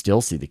fact. You can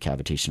still see the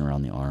cavitation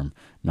around the arm.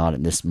 Not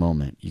at this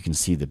moment. You can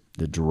see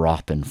the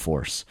drop in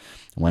force.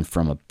 It went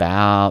from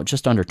about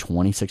just under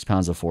 26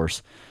 pounds of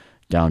force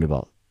down to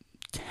about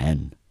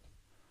 10.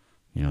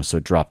 So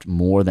it dropped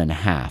more than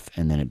half,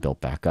 and then it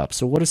built back up.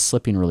 So what does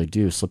slipping really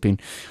do? Slipping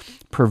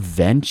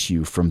prevents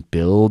you from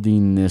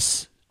building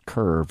this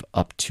curve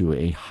up to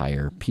a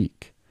higher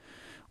peak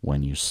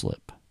when you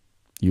slip.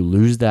 You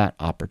lose that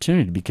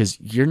opportunity because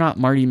you're not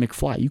Marty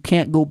McFly. You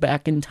can't go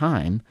back in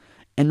time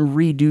and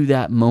redo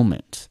that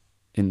moment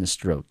in the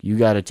stroke. You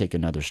got to take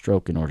another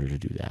stroke in order to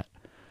do that.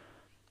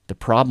 The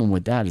problem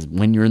with that is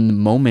when you're in the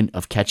moment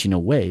of catching a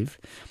wave,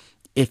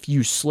 if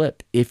you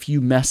slip, if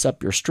you mess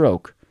up your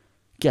stroke,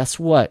 guess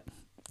what?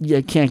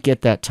 You can't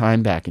get that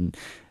time back. And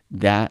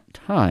that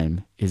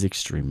time is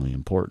extremely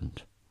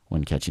important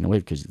when catching a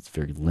wave because it's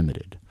very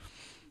limited.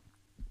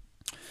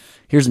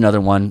 Here's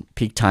another one.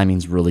 Peak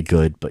timing's really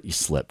good, but you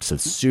slipped. So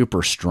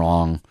super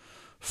strong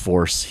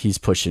force. He's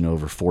pushing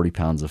over 40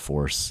 pounds of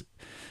force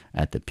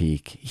at the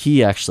peak.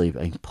 He actually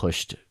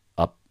pushed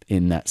up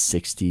in that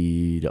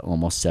 60 to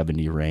almost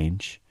 70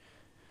 range.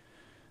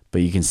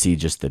 But you can see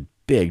just the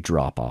big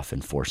drop off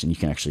in force, and you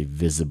can actually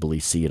visibly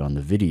see it on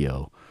the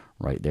video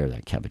right there,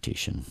 that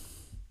cavitation.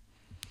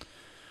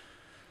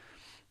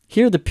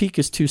 Here the peak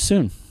is too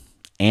soon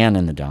and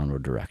in the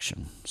downward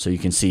direction. So you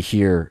can see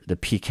here the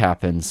peak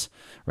happens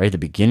right at the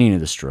beginning of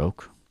the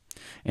stroke,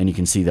 and you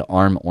can see the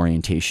arm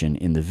orientation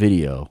in the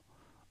video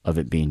of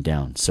it being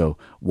down. So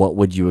what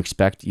would you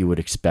expect? You would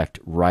expect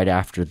right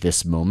after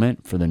this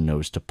moment for the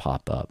nose to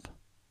pop up,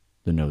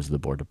 the nose of the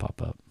board to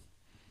pop up.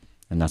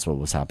 And that's what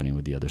was happening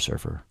with the other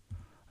surfer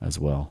as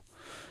well.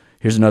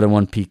 Here's another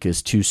one. Peak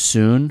is too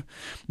soon.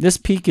 This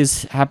peak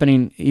is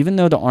happening, even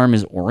though the arm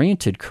is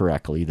oriented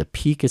correctly, the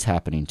peak is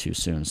happening too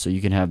soon. So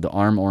you can have the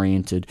arm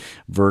oriented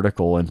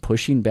vertical and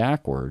pushing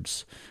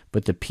backwards,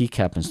 but the peak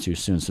happens too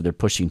soon. So they're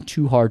pushing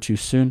too hard too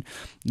soon.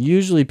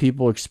 Usually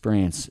people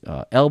experience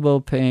elbow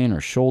pain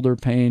or shoulder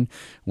pain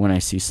when I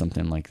see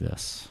something like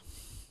this.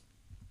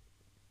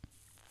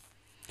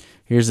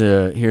 Here's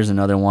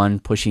another one,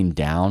 pushing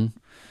down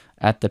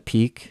at the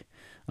peak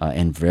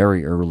and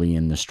very early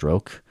in the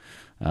stroke.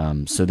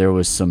 So there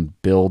was some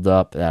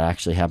buildup that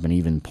actually happened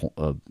even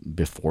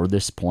before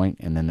this point,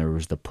 and then there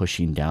was the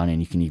pushing down,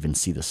 and you can even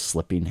see the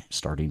slipping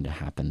starting to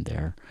happen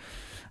there.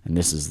 And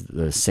this is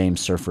the same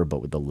surfer,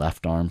 but with the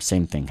left arm,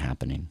 same thing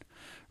happening,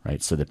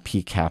 right? So the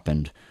peak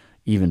happened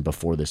even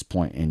before this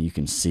point, and you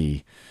can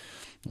see,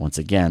 once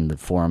again, the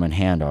forearm and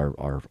hand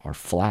are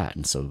flat,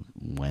 and so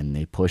when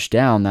they push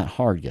down that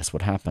hard, guess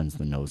what happens?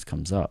 The nose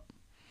comes up.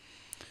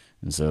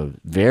 And so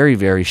very,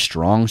 very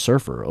strong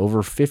surfer,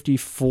 over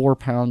 54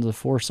 pounds of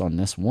force on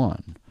this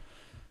one.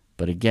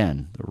 But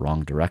again, the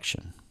wrong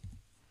direction.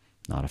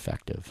 Not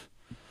effective.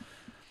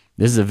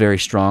 This is a very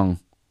strong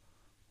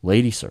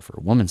lady surfer,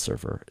 woman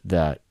surfer,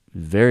 that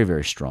very,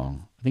 very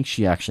strong. I think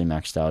she actually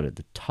maxed out at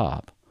the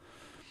top.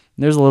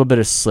 And there's a little bit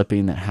of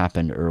slipping that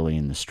happened early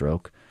in the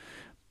stroke.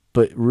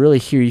 But really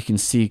here you can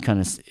see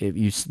kind of, if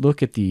you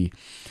look at the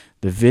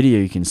video,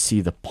 you can see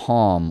the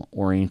palm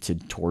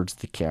oriented towards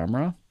the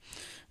camera.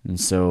 And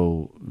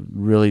so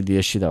really the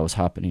issue that was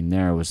happening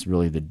there was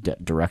really the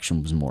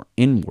direction was more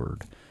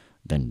inward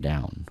than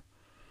down.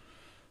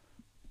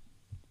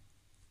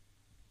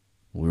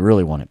 We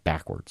really want it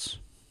backwards.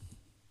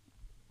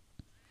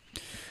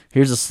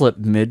 Here's a slip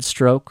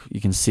mid-stroke.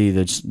 You can see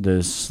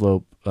the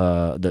slope,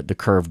 the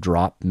curve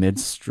drop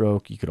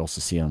mid-stroke. You could also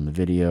see on the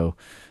video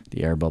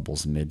the air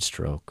bubbles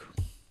mid-stroke.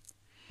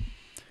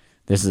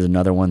 This is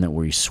another one that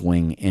where you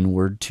swing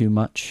inward too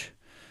much.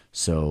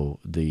 So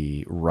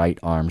the right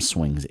arm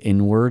swings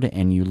inward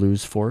and you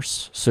lose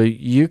force. So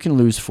you can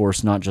lose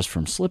force not just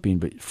from slipping,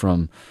 but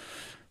from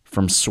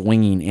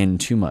swinging in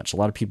too much. A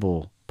lot of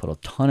people put a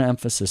ton of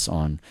emphasis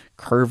on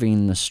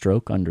curving the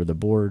stroke under the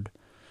board.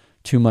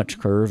 Too much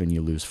curve and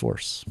you lose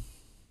force.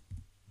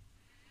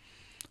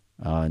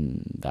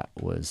 And that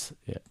was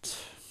it.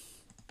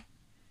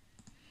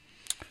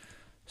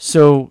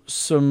 So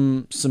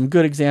some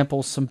good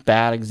examples, some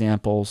bad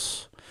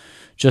examples.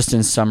 Just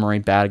in summary,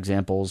 bad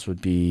examples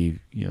would be,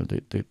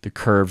 the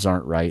curves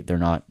aren't right. They're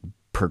not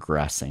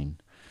progressing.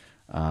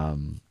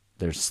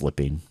 They're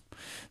slipping.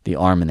 The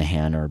arm and the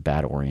hand are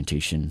bad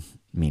orientation,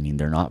 meaning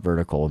they're not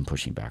vertical and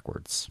pushing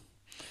backwards.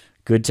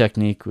 Good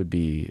technique would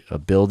be a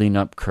building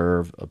up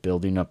curve, a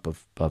building up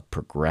of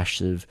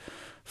progressive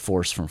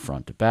force from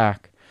front to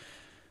back,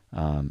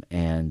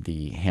 and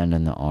the hand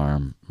and the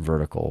arm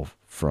vertical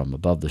from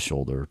above the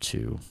shoulder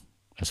to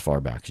as far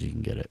back as you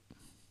can get it.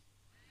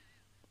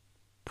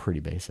 Pretty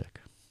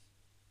basic.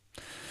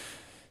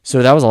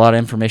 So that was a lot of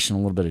information, a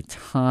little bit of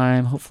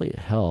time. Hopefully it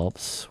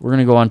helps. We're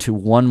going to go on to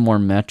one more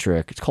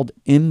metric. It's called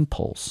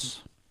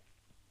impulse.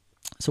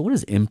 So what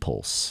is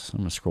impulse? I'm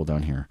going to scroll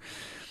down here.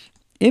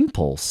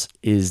 Impulse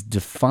is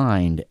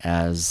defined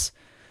as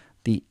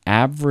the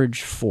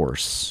average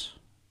force.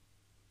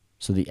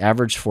 So the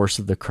average force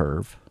of the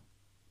curve,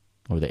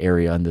 or the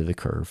area under the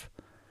curve,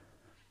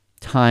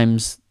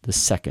 times the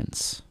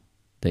seconds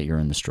that you're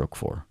in the stroke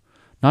for.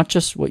 Not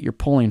just what you're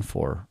pulling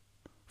for,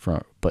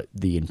 but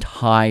the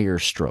entire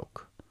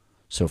stroke.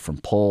 So from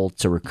pull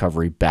to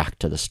recovery back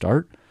to the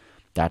start,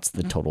 that's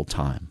the total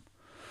time.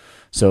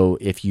 So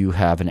if you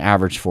have an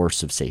average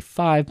force of, say,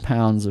 5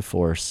 pounds of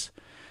force,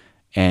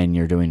 and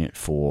you're doing it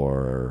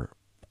for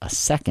a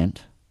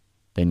second,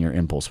 then your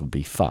impulse would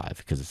be 5,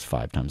 because it's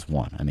 5 times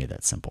 1. I made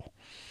that simple.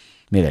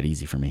 Made that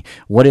easy for me.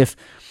 What if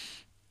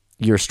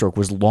your stroke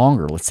was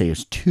longer? Let's say it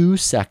was 2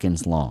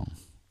 seconds long,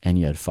 and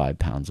you had 5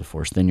 pounds of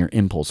force. Then your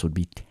impulse would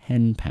be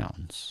 10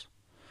 pounds.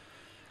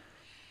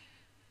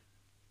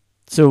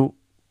 So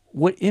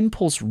what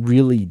impulse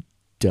really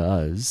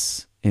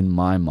does, in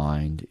my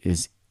mind,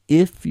 is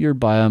if your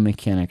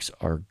biomechanics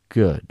are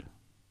good,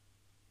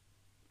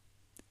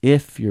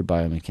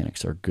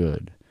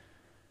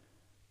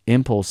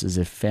 impulse is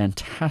a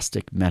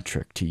fantastic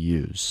metric to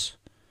use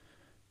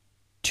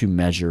to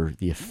measure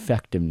the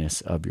effectiveness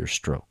of your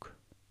stroke,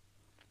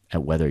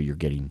 at whether you're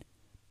getting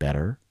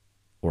better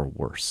or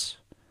worse.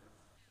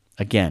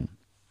 Again,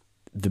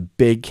 the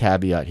big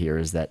caveat here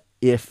is that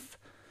if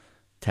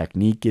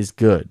technique is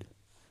good,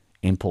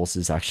 impulse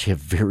is actually a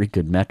very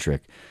good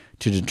metric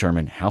to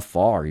determine how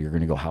far you're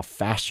going to go, how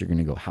fast you're going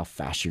to go, how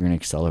fast you're going to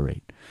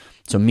accelerate.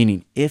 So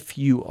meaning if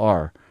you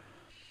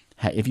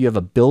have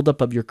a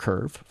buildup of your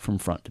curve from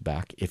front to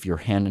back, if your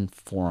hand and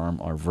forearm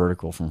are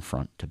vertical from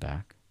front to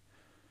back,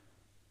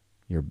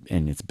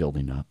 and it's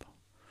building up,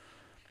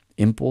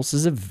 impulse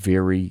is a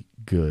very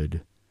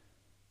good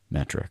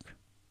metric,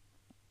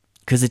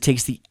 because it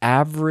takes the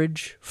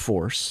average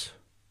force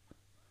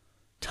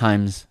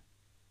times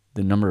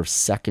the number of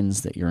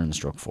seconds that you're in the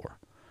stroke for.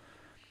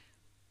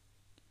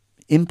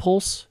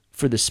 Impulse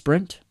for the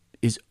sprint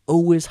is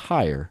always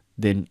higher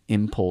than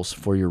impulse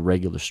for your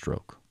regular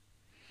stroke.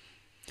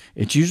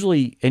 It's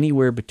usually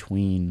anywhere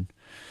between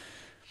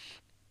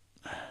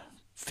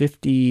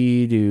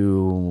 50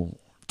 to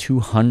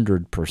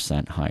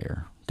 200%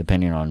 higher,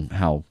 depending on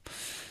how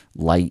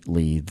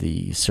lightly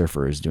the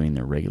surfer is doing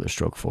their regular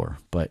stroke for.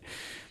 But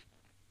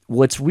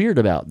what's weird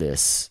about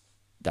that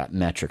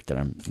metric that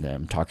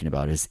I'm talking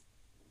about, is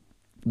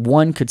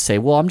one could say,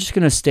 well, I'm just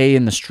going to stay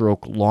in the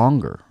stroke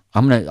longer.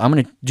 I'm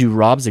going to do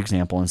Rob's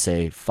example and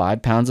say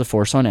 5 pounds of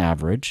force on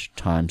average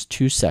times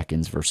 2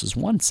 seconds versus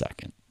 1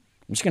 second.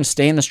 I'm just going to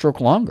stay in the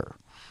stroke longer,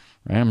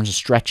 right? I'm going to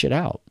stretch it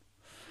out.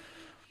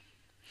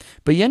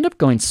 But you end up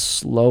going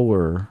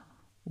slower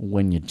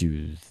when you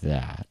do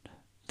that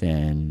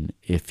than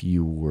if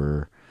you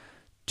were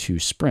to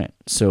sprint.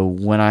 So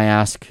when I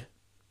ask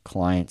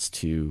clients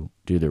to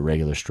do their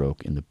regular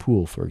stroke in the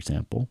pool, for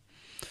example,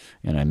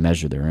 and I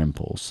measure their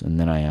impulse, and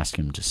then I ask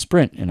them to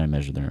sprint and I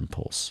measure their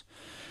impulse,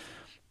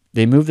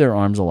 they move their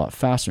arms a lot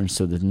faster, and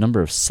so the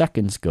number of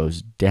seconds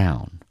goes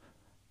down.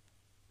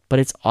 But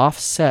it's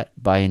offset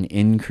by an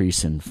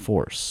increase in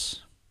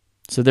force.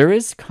 So there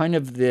is kind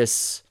of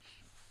this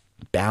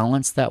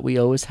balance that we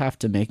always have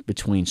to make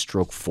between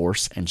stroke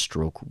force and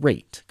stroke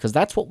rate, because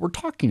that's what we're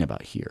talking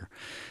about here.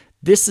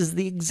 This is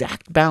the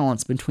exact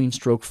balance between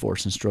stroke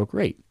force and stroke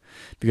rate,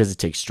 because it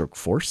takes stroke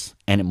force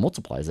and it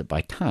multiplies it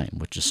by time,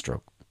 which is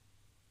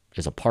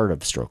a part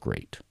of stroke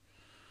rate.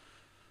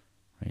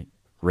 Right?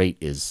 Rate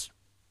is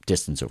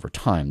distance over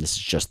time. This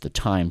is just the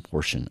time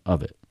portion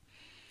of it.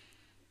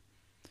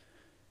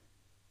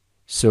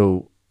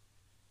 So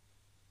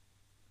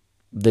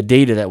the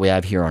data that we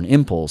have here on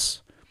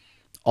impulse,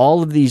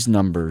 all of these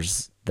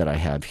numbers that I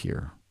have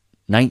here,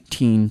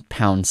 19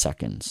 pound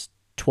seconds,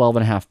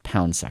 12.5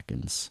 pound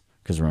seconds,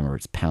 because remember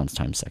it's pounds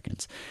times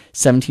seconds,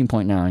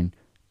 17.9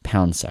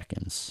 pound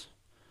seconds,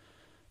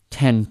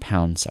 10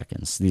 pound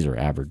seconds. These are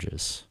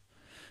averages.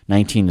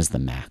 19 is the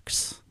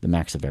max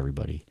of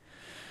everybody.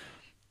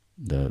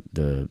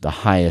 The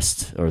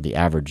highest, or the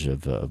average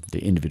of the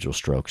individual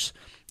strokes,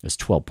 is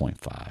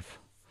 12.5.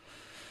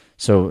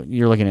 So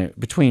you're looking at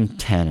between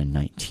 10 and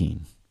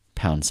 19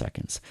 pound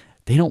seconds.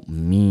 They don't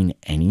mean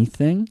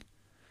anything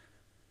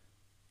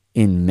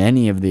in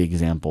many of the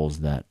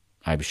examples that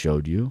I've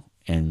showed you,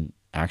 and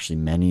actually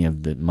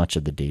much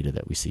of the data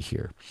that we see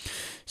here.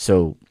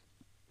 So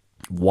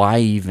why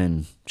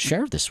even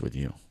share this with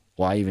you?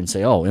 Why even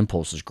say, oh,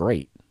 impulse is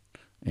great,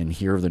 and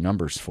here are the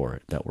numbers for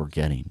it that we're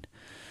getting?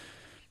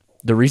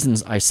 The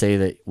reasons I say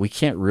that we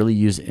can't really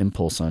use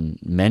impulse on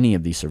many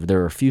of these surfers,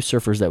 there are a few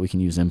surfers that we can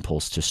use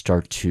impulse to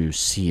start to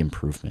see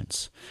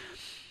improvements.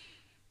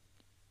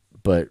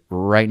 But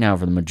right now,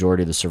 for the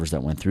majority of the surfers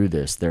that went through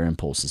this, their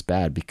impulse is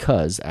bad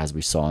because, as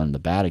we saw in the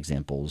bad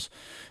examples,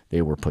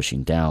 they were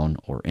pushing down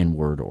or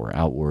inward or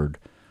outward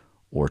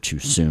or too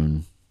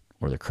soon,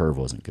 or the curve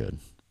wasn't good,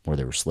 or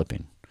they were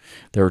slipping.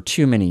 There were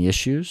too many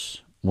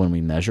issues when we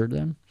measured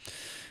them,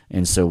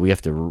 and so we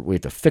have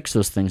to fix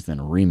those things, then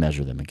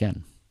remeasure them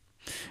again.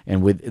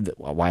 And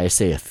why I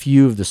say a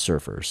few of the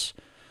surfers,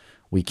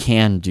 we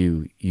can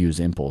use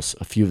impulse.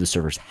 A few of the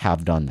surfers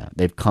have done that.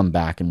 They've come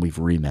back and we've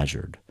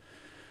remeasured,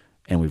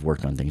 and we've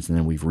worked on things, and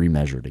then we've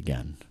remeasured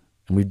again.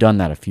 And we've done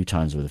that a few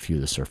times with a few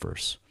of the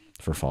surfers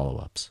for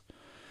follow-ups.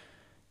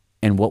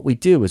 And what we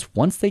do is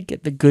once they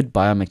get the good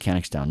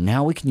biomechanics down,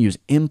 now we can use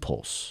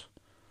impulse.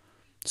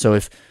 So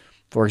if,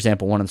 for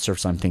example, one of the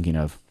surfers I'm thinking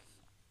of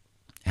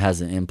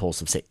has an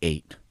impulse of, say,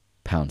 8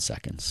 pound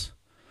seconds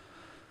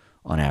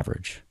on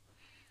average,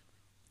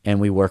 and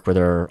we work with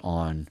her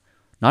on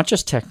not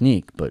just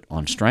technique, but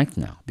on strength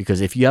now. Because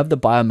if you have the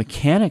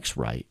biomechanics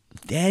right,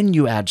 then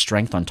you add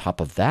strength on top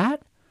of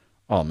that,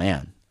 oh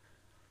man,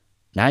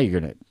 now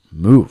you're going to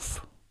move.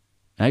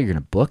 Now you're going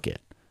to book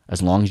it,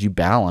 as long as you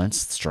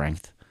balance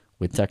strength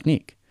with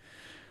technique,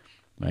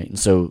 right? And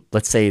so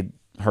let's say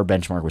her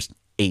benchmark was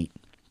 8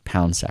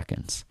 pound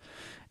seconds,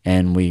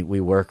 and we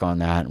work on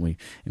that, and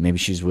maybe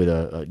she's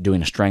with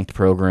doing a strength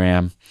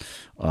program,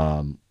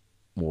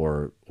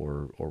 or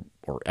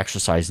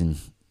exercising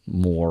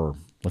more,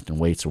 lifting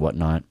weights or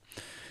whatnot,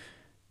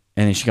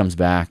 and then she comes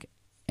back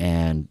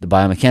and the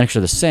biomechanics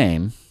are the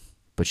same,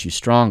 but she's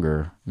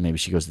stronger. Maybe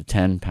she goes to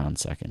 10 pound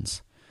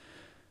seconds.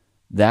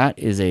 That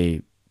is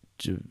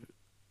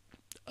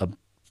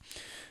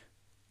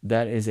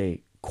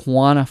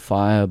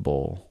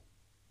quantifiable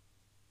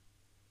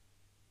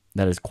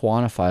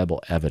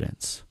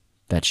evidence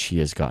that she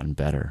has gotten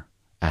better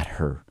at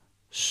her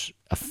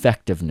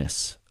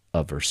effectiveness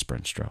of her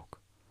sprint stroke.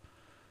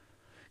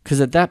 Because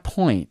at that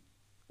point,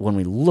 when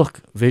we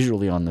look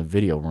visually on the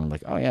video, we're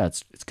like, oh yeah,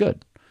 it's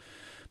good.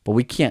 But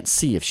we can't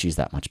see if she's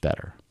that much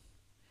better,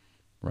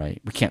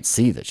 right? We can't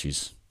see that she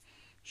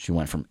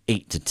went from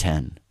 8 to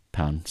 10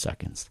 pound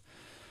seconds,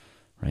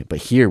 right?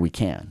 But here we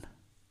can.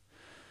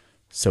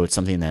 So it's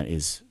something that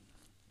is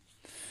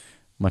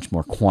much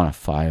more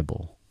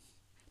quantifiable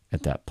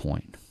at that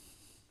point,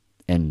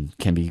 and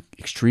can be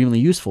extremely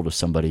useful to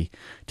somebody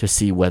to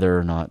see whether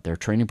or not their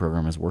training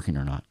program is working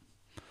or not.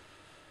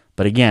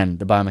 But again,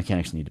 the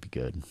biomechanics need to be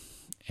good.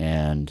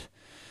 And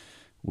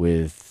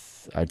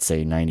with, I'd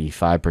say,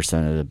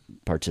 95% of the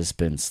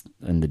participants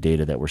in the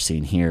data that we're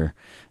seeing here,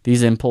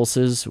 these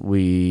impulses,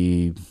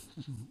 we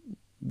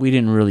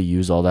didn't really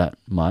use all that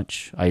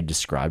much. I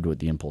described what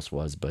the impulse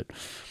was, but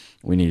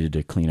we needed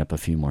to clean up a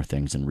few more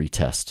things and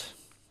retest.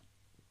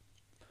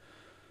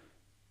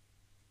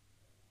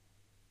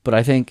 But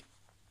I think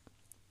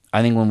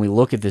when we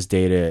look at this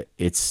data,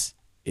 it's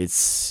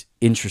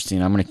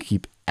interesting. I'm going to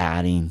keep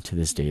adding to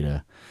this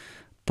data.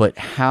 But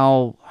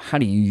how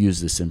do you use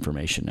this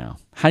information now?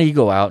 How do you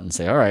go out and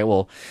say, all right,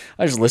 well,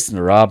 I just listened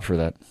to Rob for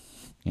that,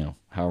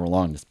 however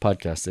long this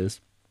podcast is.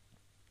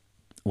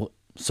 Well,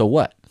 so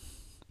what?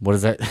 What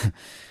is that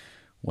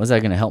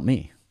going to help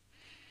me?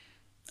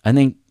 I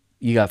think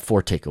you got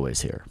 4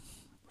 takeaways here.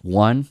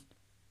 1,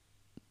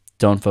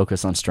 don't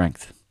focus on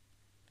strength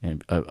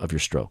of your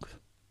stroke,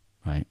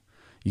 right?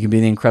 You can be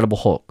the Incredible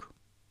Hulk.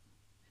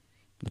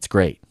 That's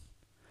great.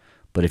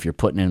 But if you're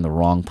putting it in the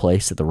wrong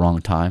place at the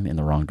wrong time, in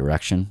the wrong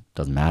direction,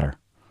 doesn't matter.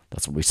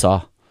 That's what we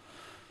saw.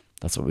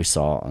 That's what we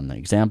saw on the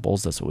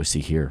examples. That's what we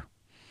see here.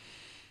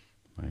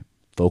 Right?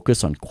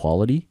 Focus on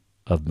quality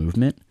of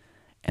movement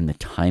and the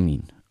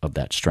timing of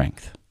that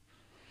strength.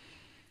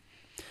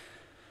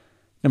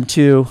 Number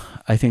 2,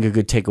 I think a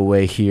good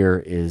takeaway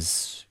here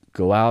is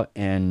go out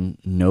and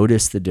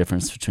notice the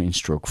difference between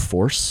stroke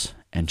force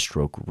and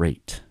stroke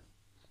rate.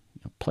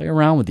 Play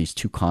around with these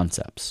 2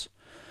 concepts.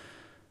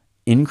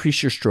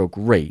 Increase your stroke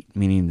rate,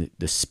 meaning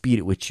the speed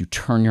at which you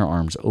turn your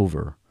arms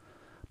over,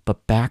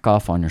 but back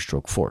off on your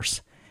stroke force.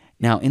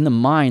 Now, in the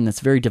mind, that's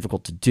very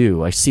difficult to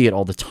do. I see it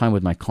all the time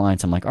with my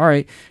clients. I'm like, all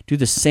right, do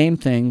the same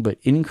thing, but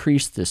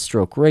increase the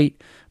stroke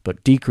rate,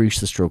 but decrease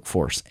the stroke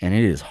force. And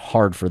it is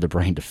hard for the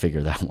brain to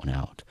figure that one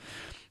out,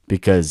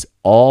 because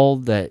all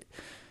that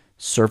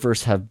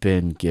surfers have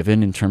been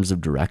given in terms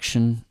of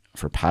direction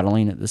for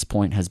paddling at this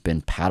point has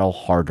been paddle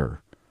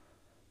harder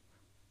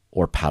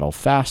or paddle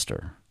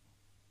faster.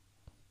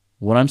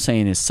 What I'm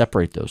saying is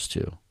separate those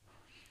 2.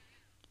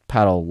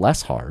 Paddle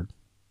less hard,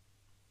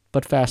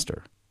 but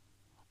faster.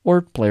 Or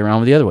play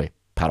around with the other way.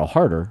 Paddle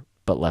harder,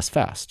 but less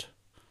fast.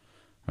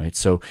 right?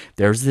 So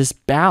there's this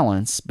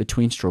balance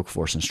between stroke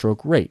force and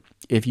stroke rate.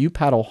 If you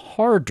paddle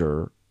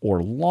harder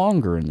or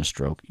longer in the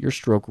stroke, your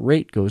stroke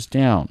rate goes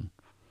down.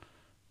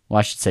 Well,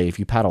 I should say if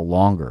you paddle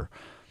longer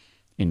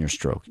in your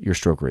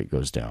stroke rate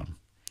goes down.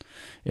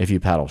 If you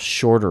paddle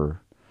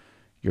shorter,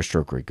 your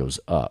stroke rate goes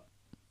up.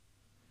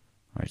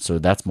 Right? So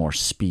that's more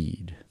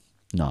speed,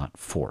 not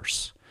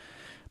force.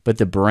 But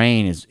the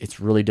brain it's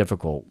really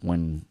difficult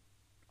when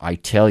I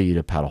tell you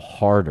to paddle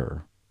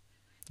harder,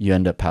 you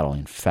end up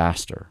paddling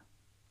faster.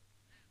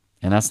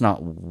 And that's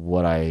not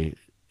what I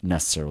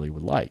necessarily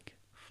would like.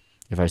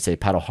 If I say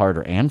paddle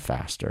harder and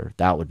faster,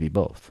 that would be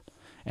both.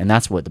 And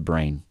that's what the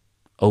brain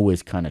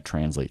always kind of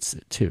translates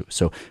it to.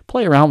 So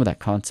play around with that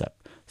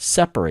concept.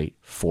 Separate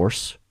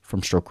force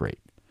from stroke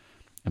rate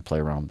and play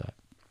around with that.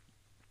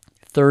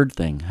 Third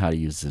thing, how to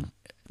use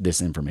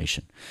this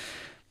information.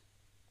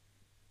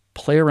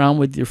 Play around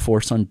with your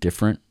force on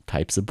different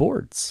types of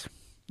boards.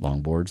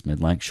 Long boards,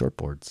 mid-length, short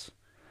boards.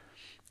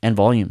 And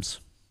volumes,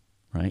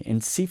 right?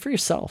 And see for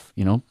yourself,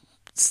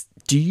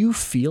 do you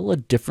feel a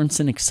difference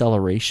in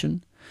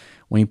acceleration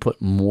when you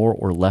put more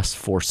or less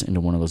force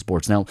into one of those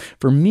boards? Now,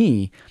 for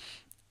me,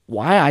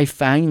 why I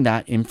find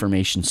that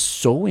information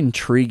so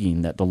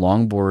intriguing that the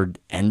longboard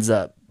ends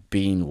up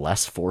being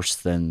less force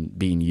than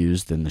being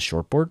used than the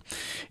shortboard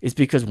is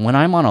because when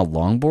I'm on a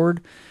longboard,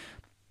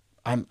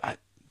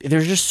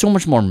 there's just so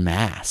much more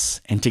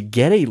mass. And to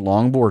get a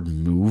longboard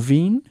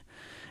moving,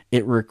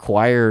 it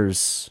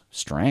requires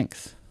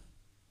strength.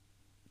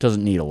 It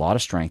doesn't need a lot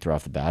of strength right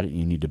off the bat.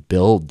 You need to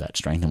build that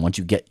strength. And once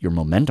you get your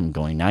momentum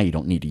going, now you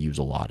don't need to use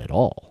a lot at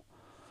all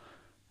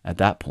at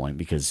that point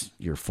because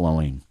you're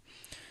flowing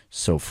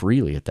so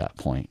freely at that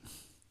point.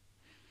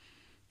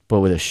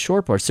 But with a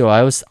shortboard, so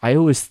I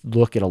always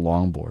look at a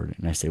longboard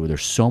and I say, well,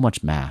 there's so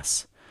much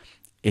mass.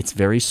 It's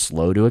very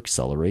slow to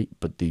accelerate,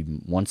 but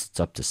once it's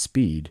up to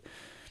speed,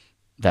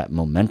 that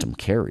momentum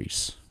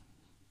carries.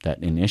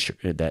 That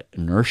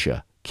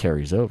inertia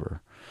carries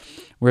over.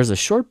 Whereas a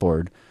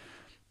shortboard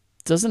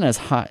doesn't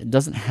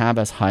have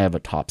as high of a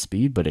top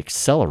speed, but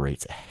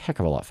accelerates a heck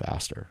of a lot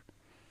faster.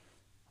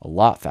 A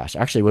lot faster.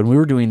 Actually, when we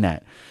were doing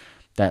that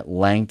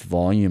length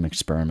volume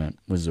experiment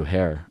with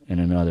Zuhair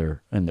in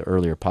the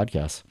earlier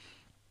podcast,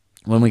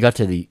 when we got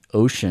to the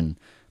ocean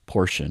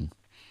portion,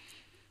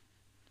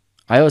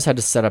 I always had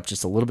to set up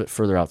just a little bit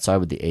further outside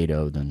with the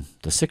 8.0 than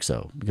the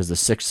 6.0 because the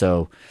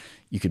 6.0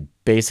 you could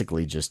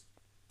basically just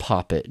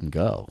pop it and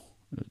go.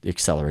 It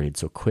accelerated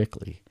so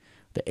quickly.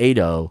 The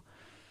 8.0,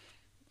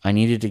 I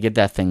needed to get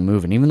that thing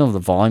moving, even though the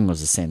volume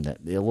was the same. That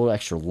a little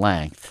extra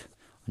length,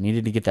 I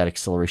needed to get that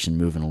acceleration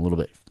moving a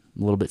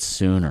little bit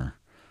sooner,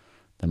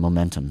 the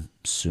momentum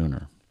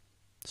sooner.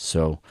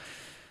 So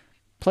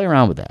play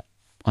around with that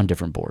on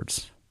different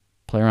boards.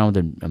 Play around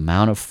with the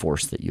amount of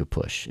force that you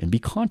push and be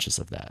conscious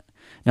of that.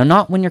 Now,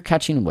 not when you're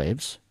catching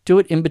waves. Do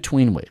it in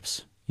between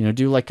waves.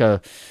 Do like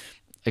a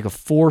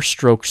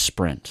 4-stroke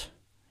sprint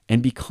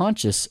and be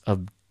conscious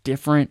of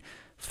different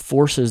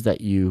forces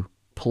that you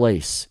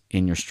place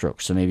in your stroke.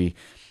 So maybe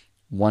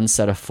one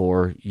set of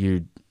 4,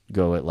 you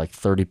go at like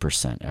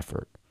 30%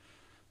 effort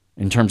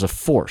in terms of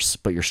force,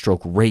 but your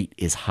stroke rate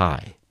is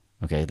high.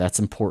 Okay, that's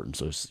important.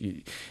 So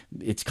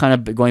it's kind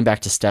of going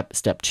back to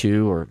step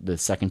 2 or the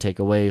second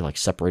takeaway, like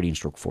separating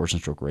stroke force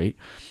and stroke rate.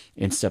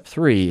 In step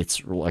 3,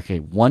 it's like, okay,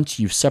 once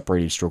you've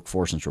separated stroke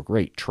force and stroke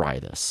rate, try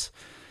this,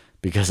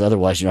 because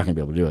otherwise you're not going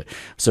to be able to do it.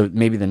 So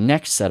maybe the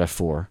next set of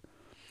 4,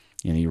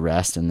 you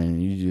rest, and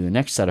then you do the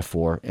next set of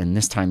 4, and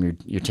this time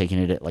you're taking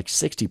it at like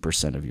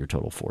 60% of your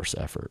total force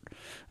effort,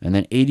 and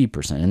then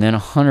 80%, and then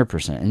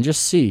 100%, and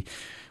just see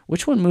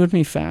which one moved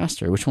me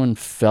faster, which one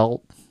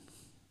felt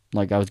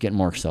like I was getting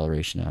more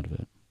acceleration out of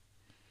it.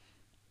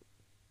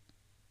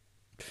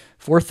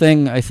 Fourth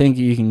thing I think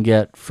you can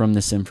get from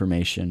this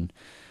information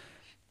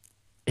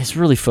is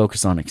really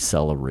focus on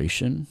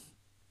acceleration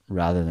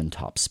rather than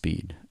top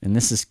speed. And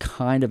this is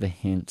kind of a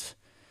hint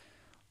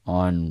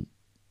on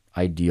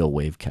ideal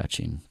wave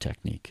catching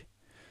technique.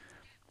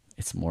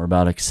 It's more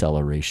about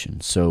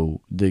acceleration.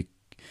 So the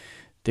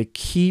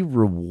key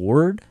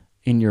reward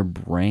in your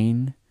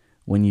brain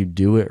when you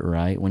do it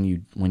right, when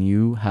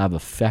you have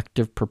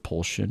effective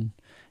propulsion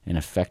and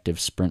effective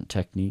sprint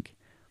technique,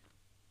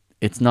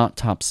 it's not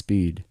top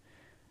speed,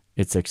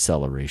 it's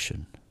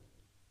acceleration.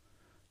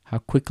 How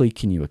quickly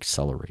can you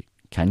accelerate?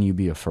 Can you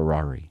be a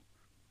Ferrari,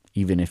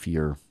 even if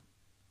you're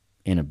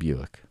in a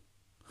Buick?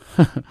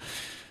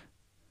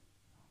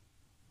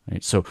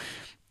 Right, so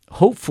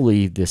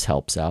hopefully this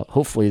helps out.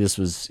 Hopefully this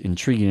was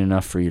intriguing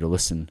enough for you to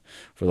listen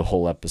for the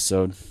whole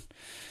episode.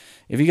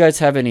 If you guys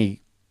have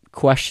any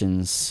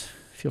questions,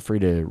 feel free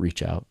to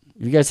reach out.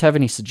 If you guys have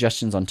any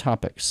suggestions on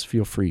topics,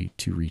 feel free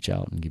to reach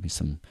out and give me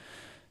some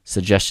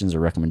suggestions or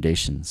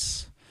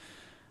recommendations.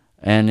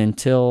 And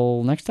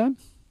until next time,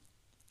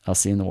 I'll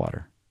see you in the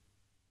water.